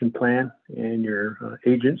Diné Action Plan and your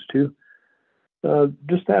agents too.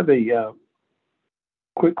 Just have a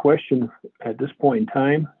quick question at this point in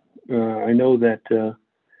time. I know that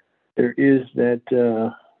there is that,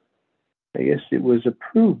 I guess it was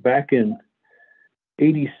approved back in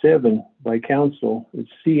 87 by council. It's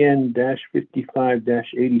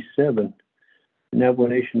CN-55-87. Navajo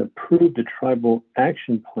Nation approved the Tribal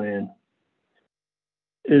Action Plan.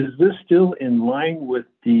 Is this still in line with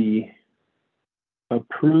the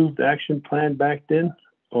approved action plan back then,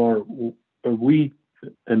 or are we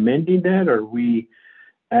amending that? Are we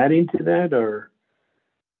adding to that, or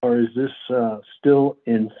is this still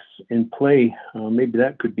in play? Maybe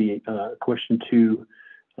that could be a question to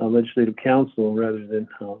Legislative Council rather than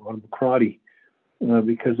Honorable Crotty,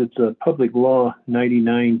 because it's a Public Law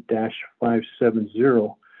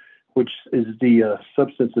 99-570, which is the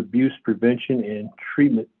Substance Abuse Prevention and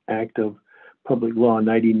Treatment Act of Public Law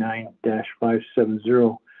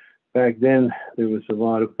 99-570. Back then, there was a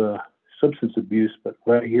lot of substance abuse, but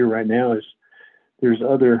right here, right now, there's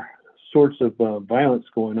other sorts of violence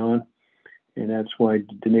going on, and that's why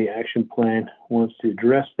the Diné Action Plan wants to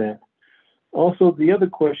address that. Also, the other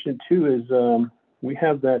question, too, is we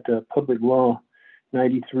have that Public Law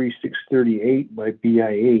 93-638 by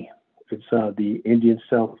BIA. It's the Indian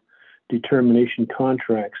Self-Determination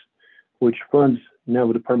Contracts, which funds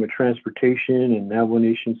Navajo Department of Transportation and Navajo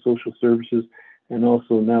Nation Social Services, and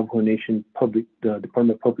also Navajo Nation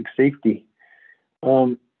Department of Public Safety.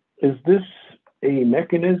 Is this a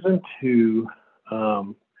mechanism to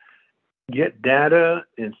get data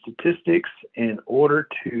and statistics in order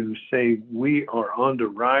to say we are on the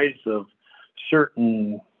rise of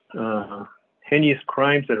certain heinous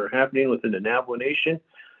crimes that are happening within the Navajo Nation?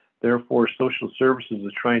 Therefore, social services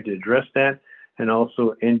is trying to address that, and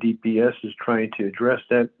also NDPS is trying to address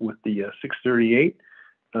that with the 638.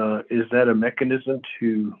 Is that a mechanism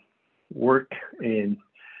to work in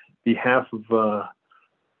behalf of,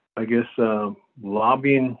 I guess,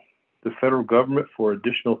 lobbying the federal government for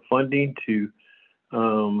additional funding to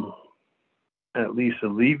at least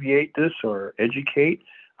alleviate this or educate?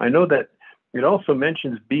 I know that it also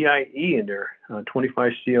mentions BIE in there,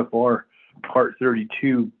 25 CFR Part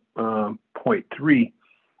 32.3.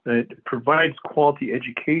 It provides quality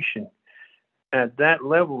education. At that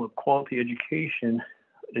level of quality education,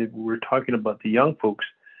 if we're talking about the young folks,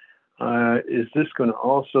 is this going to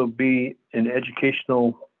also be an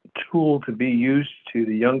educational tool to be used to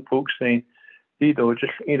the young folks saying, Dido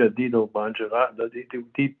just either Dido Banjara,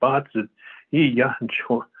 the bots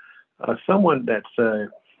someone that's a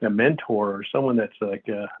mentor or someone that's like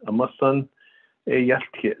a masan a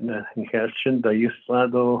yatkit na helshin da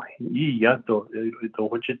yusado yato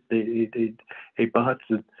which a bots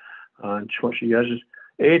and choshi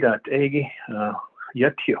a that egi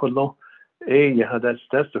yati holo yeah,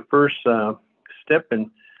 that's the first step in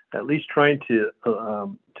at least trying to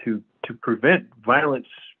prevent violence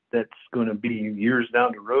that's going to be years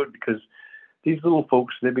down the road, because these little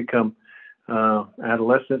folks, they become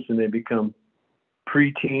adolescents and they become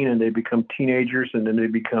preteen and they become teenagers and then they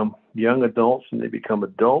become young adults and they become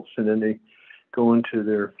adults and then they go into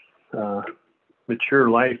their mature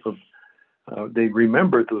life of they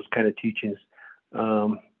remember those kind of teachings.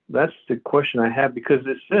 That's the question I have, because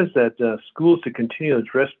it says that schools to continue to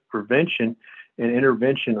address prevention and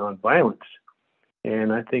intervention on violence.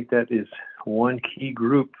 And I think that is one key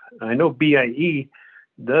group. I know BIE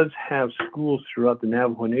does have schools throughout the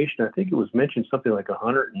Navajo Nation. I think it was mentioned something like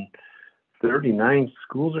 139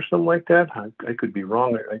 schools or something like that. I could be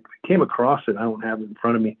wrong. I came across it. I don't have it in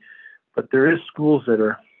front of me. But there is schools that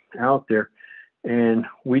are out there. And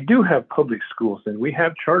we do have public schools and we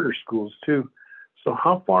have charter schools too. So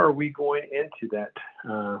how far are we going into that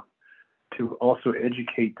to also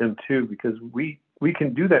educate them too? Because we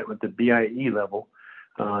can do that with the BIE level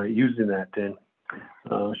using that. And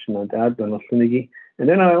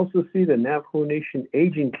then I also see the Navajo Nation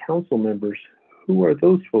Aging Council members. Who are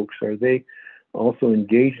those folks? Are they also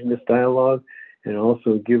engaged in this dialogue and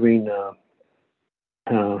also giving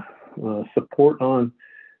support on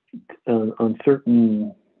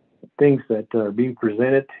certain things that are being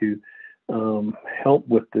presented to help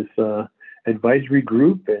with this advisory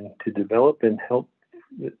group and to develop and help?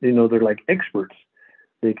 They're like experts.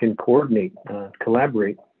 They can coordinate,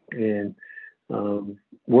 collaborate, and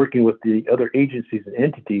working with the other agencies and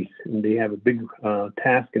entities. And they have a big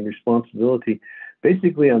task and responsibility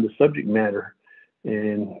basically on the subject matter.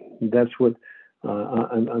 And that's what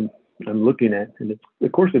I'm looking at. And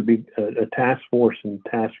of course, it'd be a task force, and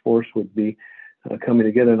task force would be coming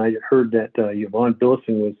together. And I heard that Yvonne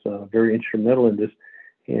Billison was very instrumental in this,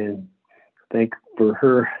 and thank for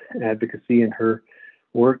her advocacy and her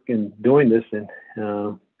work in doing this, and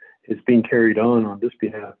it's being carried on this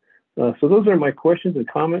behalf. So those are my questions and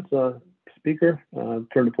comments, Speaker.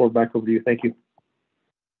 Turn the floor back over to you. Thank you.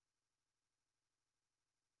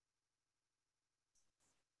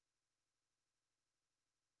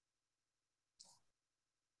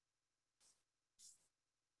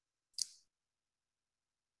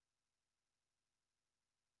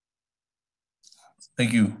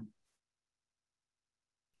 Thank you.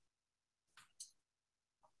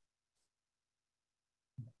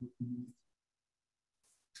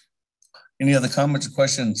 Any other comments or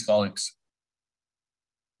questions, colleagues?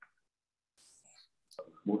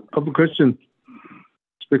 Couple questions.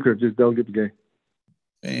 Speaker, just Delegate Begay.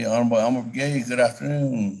 Hey, Honorable Elmer Begay, good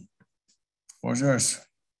afternoon. Where's yours?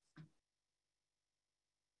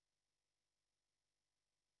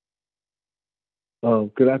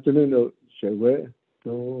 Good afternoon, Shaway.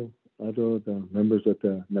 So, the members of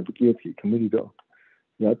the Naabik'íyáti committee,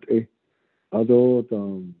 that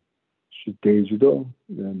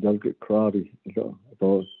and Delegate Crowdy,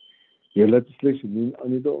 about your legislation I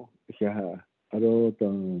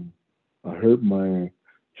heard my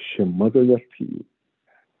mother yati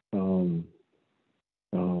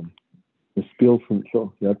the spill from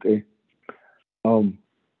so yate and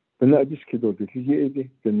I just kid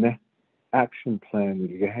the net action plan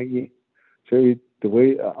so the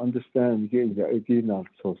way I understand the idea now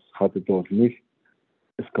so how to do it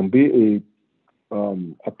it's gonna be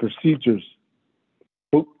a procedures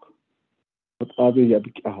book with other the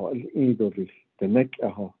neck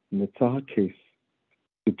in the case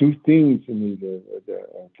to do things in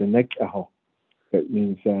the neck that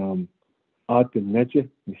means the neje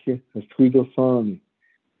has tweedle son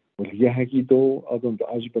with yahaki do other the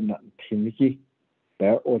ajban tiniki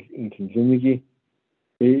there or in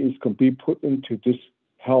is can be put into this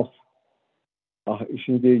health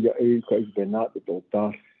isn't there ya not the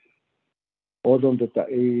doctor or the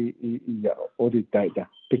data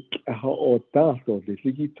pick or task or the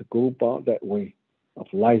to go about that way of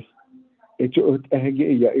life. It's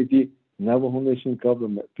the Navajo Nation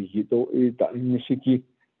government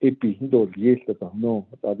no,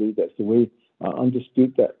 that's the way I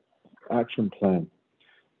understood that action plan.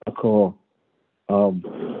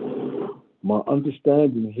 My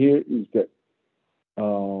understanding here is that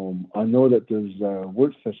I know that there's a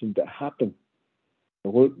work session that happened.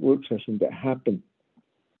 Work session that happened.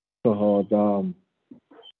 So,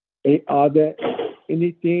 are there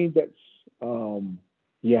anything that's the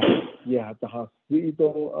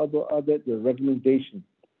the recommendation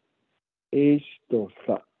is a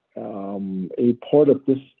part of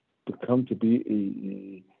this to come to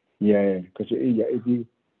be because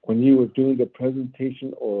when you were doing the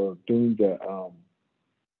presentation or doing the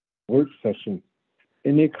work session,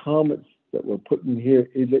 any comments that were put in here,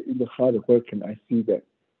 where can I see that?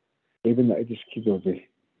 Even I just keep those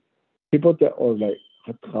people that are like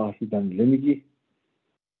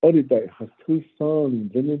or that has two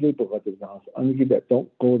songs that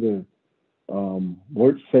don't go to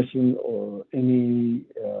work session or any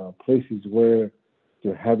places where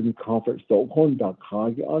they're having conference. Don't hold that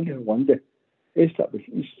one day. It's like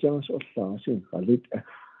it's just a session.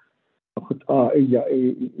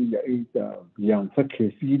 Young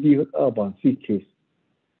case, case.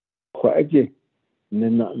 Quite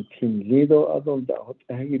not team leader. I don't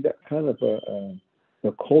that kind of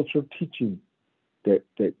the cultural teaching that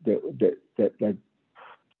like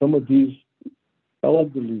some of these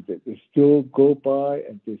elderly that they still go by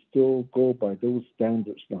and they still go by those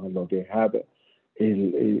standards now. They have it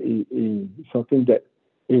something that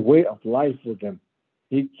a way of life for them.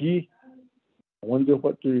 I wonder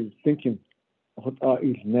what they're thinking. What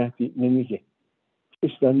is nasty?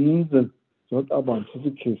 It's the reason what about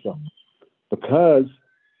this case because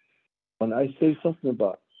when I say something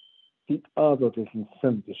about the other doesn't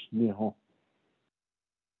send this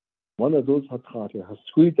one of those has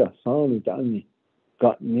sweet sound that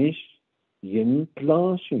got niche yin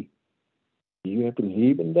clashing. Do you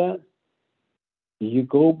believe in that? Do you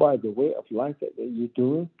go by the way of life that you're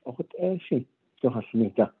doing? Or what actually? So has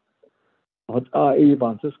me that. What are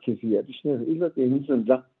even this case here? Additional is that the reason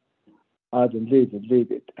that I don't leave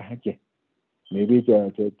it again. Maybe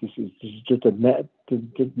this is just a net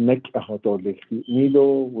out of the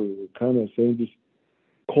needle. We kind of saying this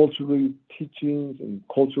cultural teachings and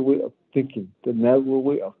cultural way of thinking, the narrow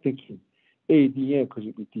way of thinking. ADM because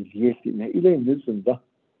it be deviated. Now, even this and that,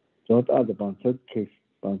 don't add the case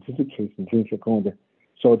and things like that.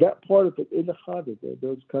 So that part of it is harder.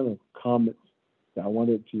 Those kind of comments that I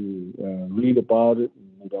wanted to read about it,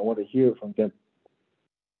 and I want to hear from them.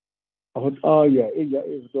 I thought,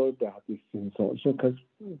 it's all about this thing. So because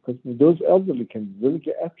those elderly can really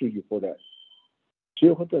get after you for that.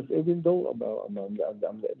 Even though I'm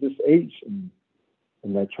at this age and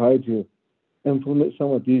I try to implement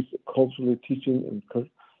some of these cultural teaching and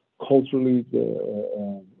culturally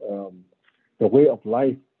the way of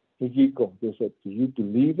life. They said, do you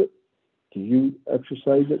believe it? Do you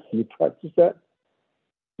exercise it? Do you practice that?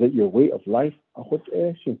 Is that your way of life? What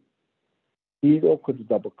action? It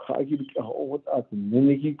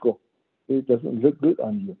doesn't look good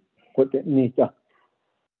on you. What that means?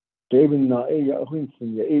 Even I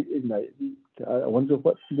wonder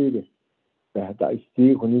what later that I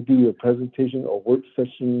see when you do your presentation or work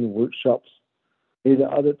session, workshops. Either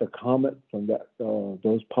other the comment from that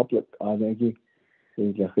those public where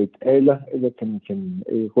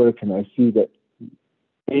can I see that?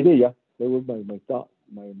 That was my thought,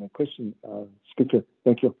 my question, Speaker.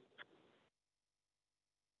 Thank you.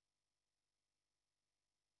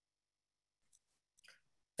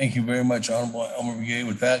 Thank you very much, Honorable Elmer Begay.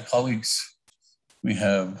 With that, colleagues, we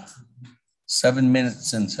have 7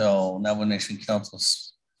 minutes until Navajo Nation Council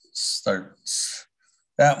starts.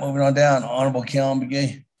 That moving on down, Honorable Elmer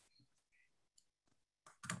Begay.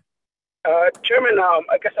 Chairman,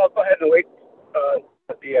 I guess I'll go ahead and wait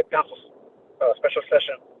at the council's special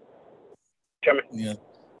session. Chairman. Yeah.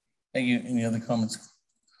 Thank you. Any other comments?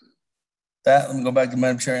 That, let me go back to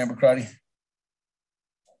Madam Chair Amber Crotty.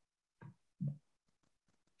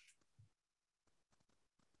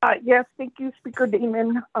 Yes, thank you, Speaker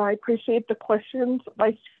Damon. I appreciate the questions,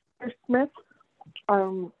 Vice Chair Smith.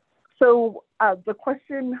 So the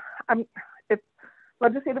question, if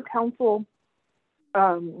Legislative Council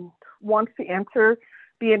wants to answer,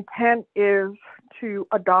 the intent is to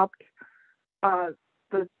adopt the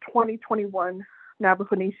 2021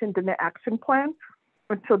 Navajo Nation Diné Action Plan,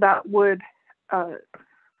 and so that would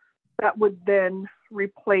then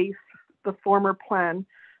replace the former plan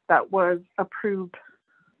that was approved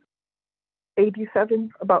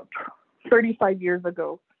about 35 years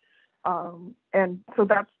ago. And so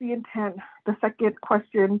that's the intent. The second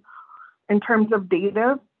question, in terms of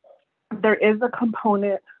data, there is a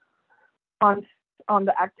component on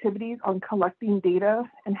the activities on collecting data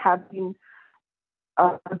and having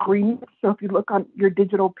agreements. So if you look on your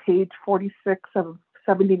digital page 46 of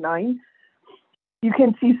 79, you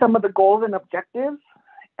can see some of the goals and objectives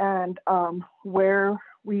and where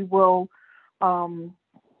we will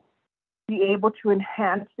be able to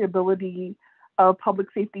enhance the ability a public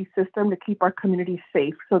safety system to keep our community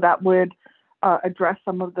safe. So that would address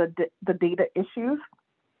some of the data issues.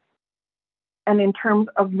 And in terms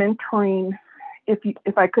of mentoring,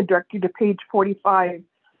 if I could direct you to page 45,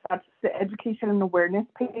 that's the education and awareness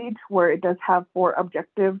page, where it does have 4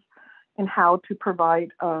 objectives in how to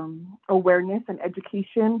provide awareness and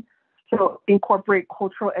education. So incorporate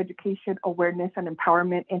cultural education, awareness, and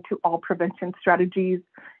empowerment into all prevention strategies,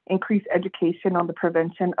 increase education on the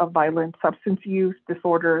prevention of violence, substance use,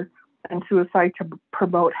 disorder, and suicide to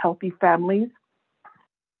promote healthy families,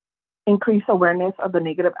 increase awareness of the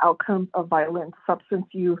negative outcomes of violence, substance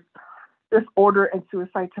use, disorder, and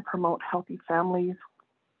suicide to promote healthy families,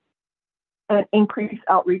 and increase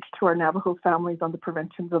outreach to our Navajo families on the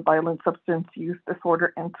preventions of violence, substance use,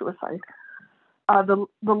 disorder, and suicide. The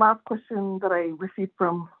last question that I received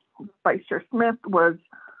from Vice Chair Smith was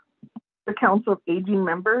the Council of Aging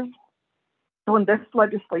members. So in this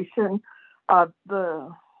legislation,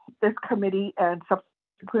 this committee and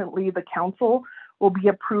subsequently the council will be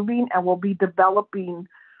approving and will be developing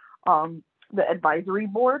the advisory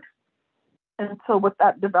board. And so with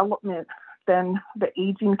that development, then the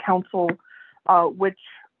Aging Council, which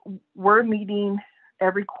we're meeting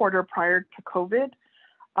every quarter prior to COVID,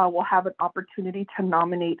 will have an opportunity to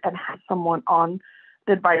nominate and have someone on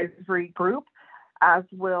the advisory group, as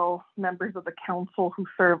will members of the council who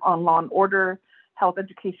serve on law and order, health,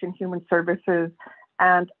 education, human services,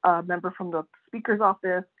 and a member from the speaker's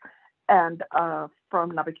office and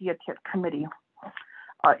from Naabik'íyáti committee.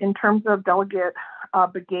 In terms of Delegate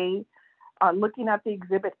Begay, looking at the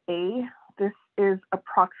Exhibit A, this is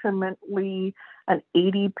approximately an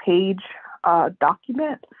 80-page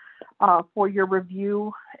document for your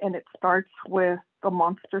review, and it starts with the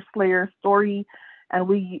Monster Slayer story, and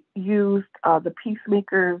we used the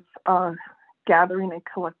peacemakers gathering and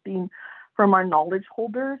collecting from our knowledge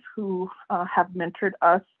holders who have mentored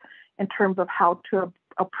us in terms of how to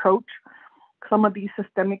approach some of these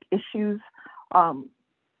systemic issues,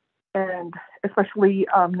 and especially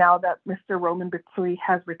now that Mr. Roman Bitsui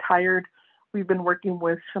has retired, we've been working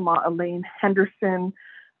with Shema Elaine Henderson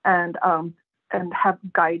and have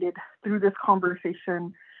guided through this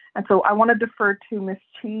conversation. And so I want to defer to Ms.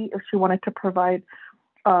 Chi if she wanted to provide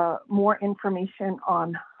more information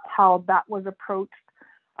on how that was approached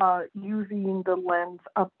using the lens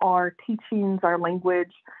of our teachings, our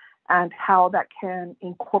language, and how that can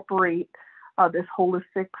incorporate this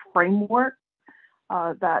holistic framework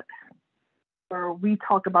that we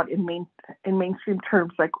talk about in mainstream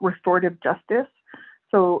terms like restorative justice.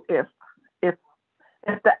 So if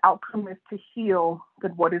the outcome is to heal,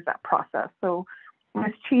 then what is that process? So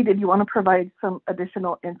Ms. Chi, did you want to provide some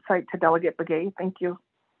additional insight to Delegate Begay? Thank you.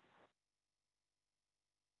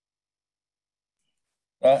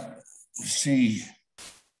 She,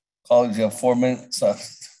 colleagues, you have 4 minutes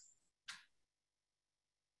left.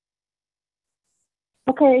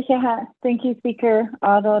 Okay, yeah, thank you, Speaker.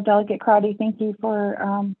 Although Delegate Crowdy, thank you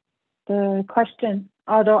for the question.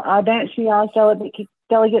 Although actually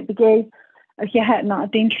Delegate Begay, as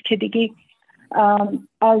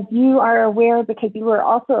you are aware, because you were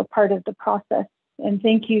also a part of the process, and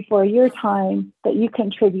thank you for your time that you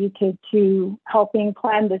contributed to helping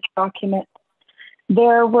plan this document.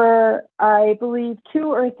 There were, I believe,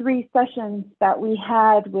 2 or 3 sessions that we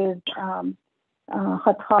had with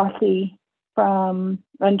Hathasi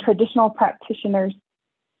and traditional practitioners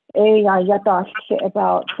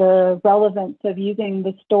about the relevance of using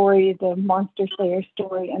the story, the Monster Slayer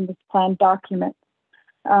story, in this planned document.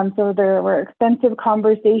 So there were extensive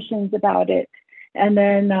conversations about it. And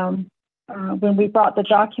then when we brought the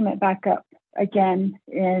document back up again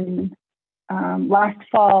in last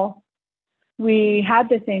fall, we had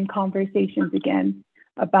the same conversations again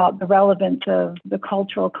about the relevance of the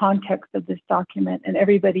cultural context of this document, and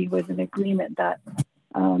everybody was in agreement that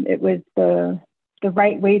it was the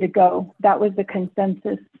right way to go. That was the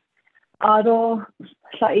consensus.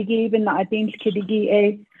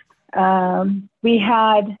 We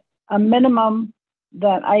had a minimum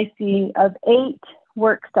that I see of 8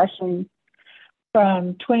 work sessions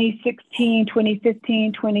from 2016,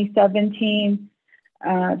 2015, 2017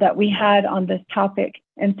 that we had on this topic.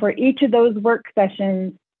 And for each of those work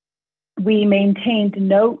sessions, we maintained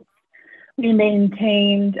notes, we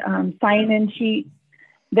maintained sign-in sheets.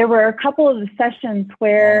 There were a couple of the sessions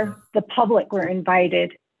where the public were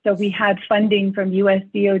invited. So we had funding from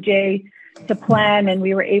USDOJ to plan, and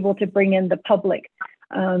we were able to bring in the public.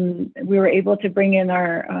 We were able to bring in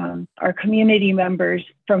our community members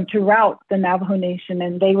from throughout the Navajo Nation,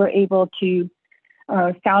 and they were able to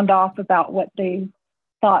sound off about what they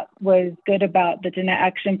thought was good about the Genetic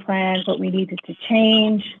Action Plan, what we needed to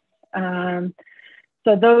change.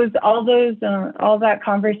 So all that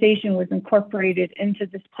conversation was incorporated into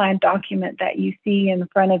this plan document that you see in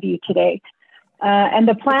front of you today. And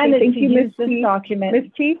the plan is to use this document.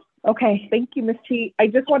 Ms. Chief? Okay. Thank you, Ms. Chief. I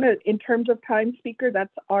just want to, in terms of time, Speaker, that's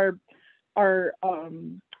our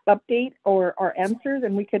update or our answers,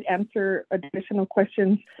 and we could answer additional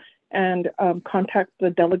questions and contact the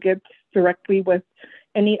delegates directly with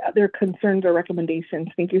any other concerns or recommendations.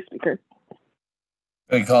 Thank you, Speaker.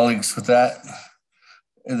 Okay, colleagues, with that,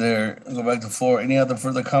 go back to the floor. Any other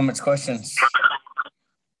further comments, questions?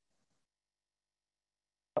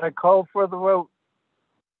 I call for the vote.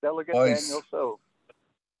 Delegate Voice. Daniel So.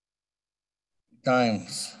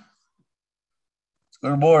 Times. Let's go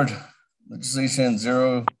to board. Legislation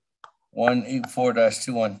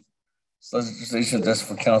 0184-21. This legislation just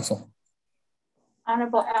for council.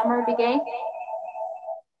 Honorable Elmer Begay.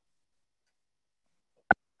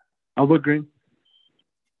 I'll vote green.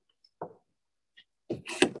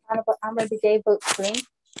 Honorable Elmer Begay votes green.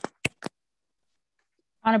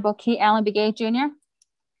 Honorable Key Allen Begay Jr.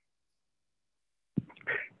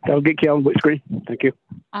 Delegate Key Allen votes green. Thank you.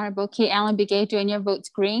 Honorable Key Allen Begay Jr. votes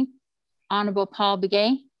green. Honorable Paul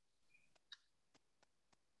Begay.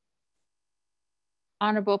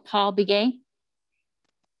 Honorable Paul Begay.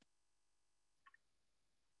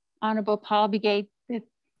 Honorable Paul Begay.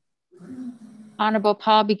 Honorable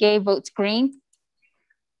Paul Begay votes green.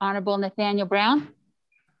 Honorable Nathaniel Brown.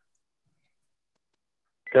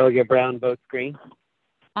 Delegate Brown votes green.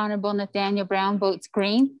 Honorable Nathaniel Brown votes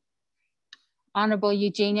green. Honorable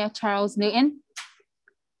Eugenia Charles Newton.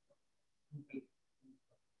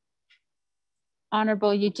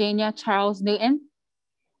 Honorable Eugenia Charles Newton.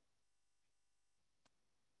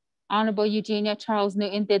 Honorable Eugenia Charles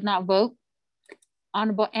Newton did not vote.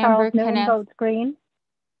 Honorable Amber Charles Newton Kenneth. votes green.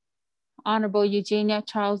 Honorable Eugenia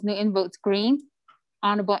Charles Newton votes green.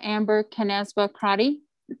 Honorable Amber Kenesba Crotty.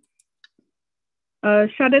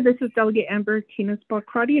 Shada, this is Delegate Amber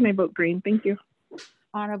Kenesba-Crotty, and I vote green. Thank you.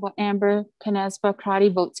 Honorable Amber Kenesba Crotty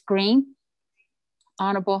votes green.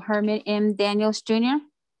 Honorable Herman M. Daniels Jr.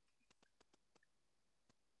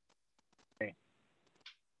 Green.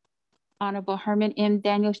 Honorable Herman M.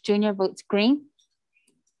 Daniels Jr. votes green.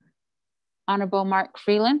 Honorable Mark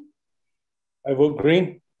Freeland. I vote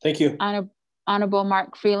green. Thank you. Honorable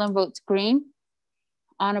Mark Freeland votes green.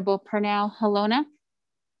 Honorable Pernell Halona.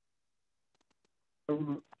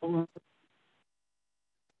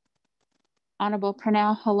 Honorable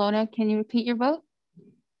Pernell Halona, can you repeat your vote?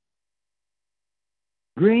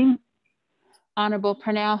 Green. Honorable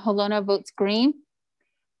Pernell Halona votes green.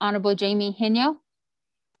 Honorable Jamie Hino.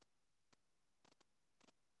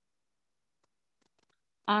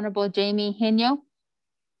 Honorable Jamie Hino.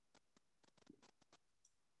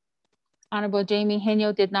 Honorable Jamie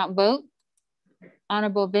Hino did not vote.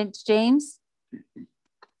 Honorable Vince James.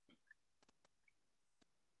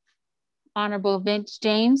 Honorable Vince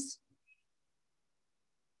James.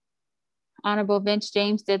 Honorable Vince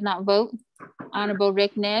James did not vote. Honorable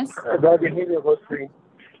Rick Nez. Delegate Hino votes green.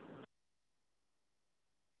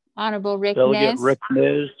 Honorable Rick Delegate Nez. Rick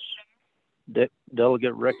Nez.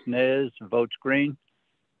 Delegate Rick Nez votes green.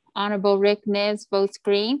 Honorable Rick Nez votes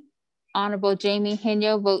green. Honorable Jamie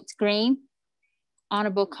Hino votes green.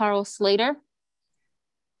 Honorable Carl Slater.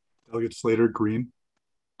 Delegate Slater, green.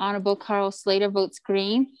 Honorable Carl Slater votes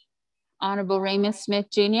green. Honorable Raymond Smith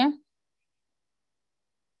Jr.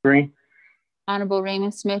 Green. Honorable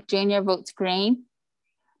Raymond Smith Jr. votes green.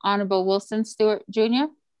 Honorable Wilson Stewart Jr.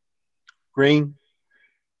 Green.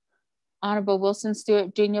 Honorable Wilson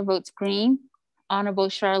Stewart Jr. votes green. Honorable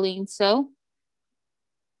Charlene So.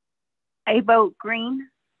 I vote green.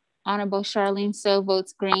 Honorable Charlene So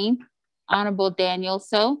votes green. Honorable Daniel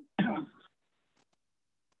So.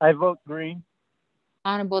 I vote green.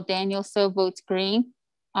 Honorable Daniel So votes green.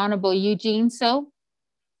 Honorable Eugene So.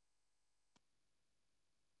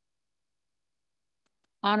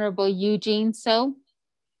 Honorable Eugene So.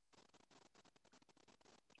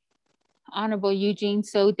 Honorable Eugene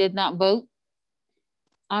So did not vote.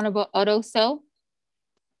 Honorable Otto So.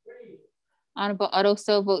 Honorable Otto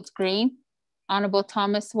So votes green. Honorable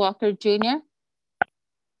Thomas Walker Jr.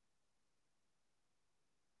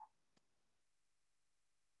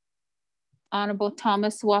 Honorable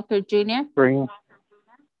Thomas Walker Jr. Green.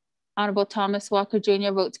 Honorable Thomas Walker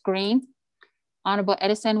Jr. votes green. Honorable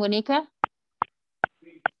Edison Wanika.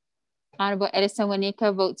 Honorable Edison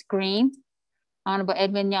Wanika votes green. Honorable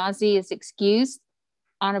Edwin Yazzie is excused.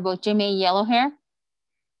 Honorable Jimmy Yellowhair.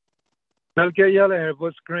 Delegate Yellowhair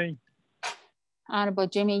votes green. Honorable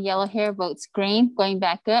Jimmy Yellowhair votes green. Going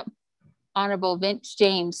back up. Honorable Vince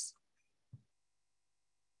James.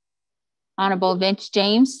 Honorable Vince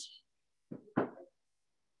James.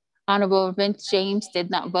 Honorable Vince James did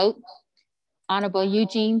not vote. Honorable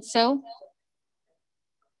Eugene So.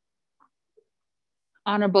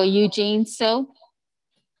 Honorable Eugene So.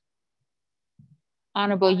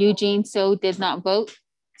 Honorable Eugene So did not vote.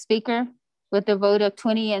 Speaker, with a vote of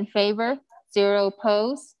 20 in favor, 0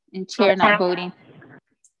 opposed, and chair not voting.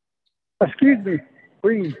 Excuse me,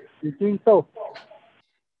 green, Eugene So.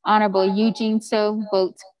 Honorable Eugene So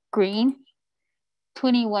votes green,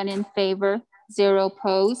 21 in favor, 0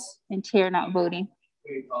 opposed, and chair not voting.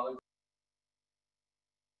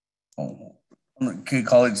 Okay,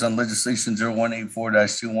 colleagues, on legislation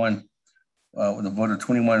 0184-21, with a vote of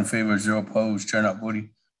 21 in favor, 0 opposed, chair not voting,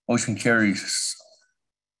 motion carries.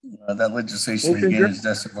 That legislation again is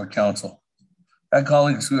destined for council. Right,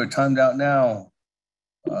 colleagues, we are timed out now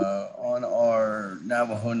on our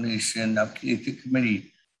Navajo Nation Naabik'íyáti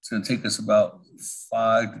committee. It's going to take us about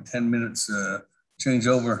 5 to 10 minutes to change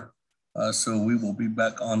over. So we will be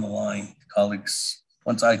back on the line, colleagues,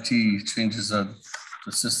 once IT changes the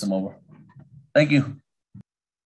system over. Thank you.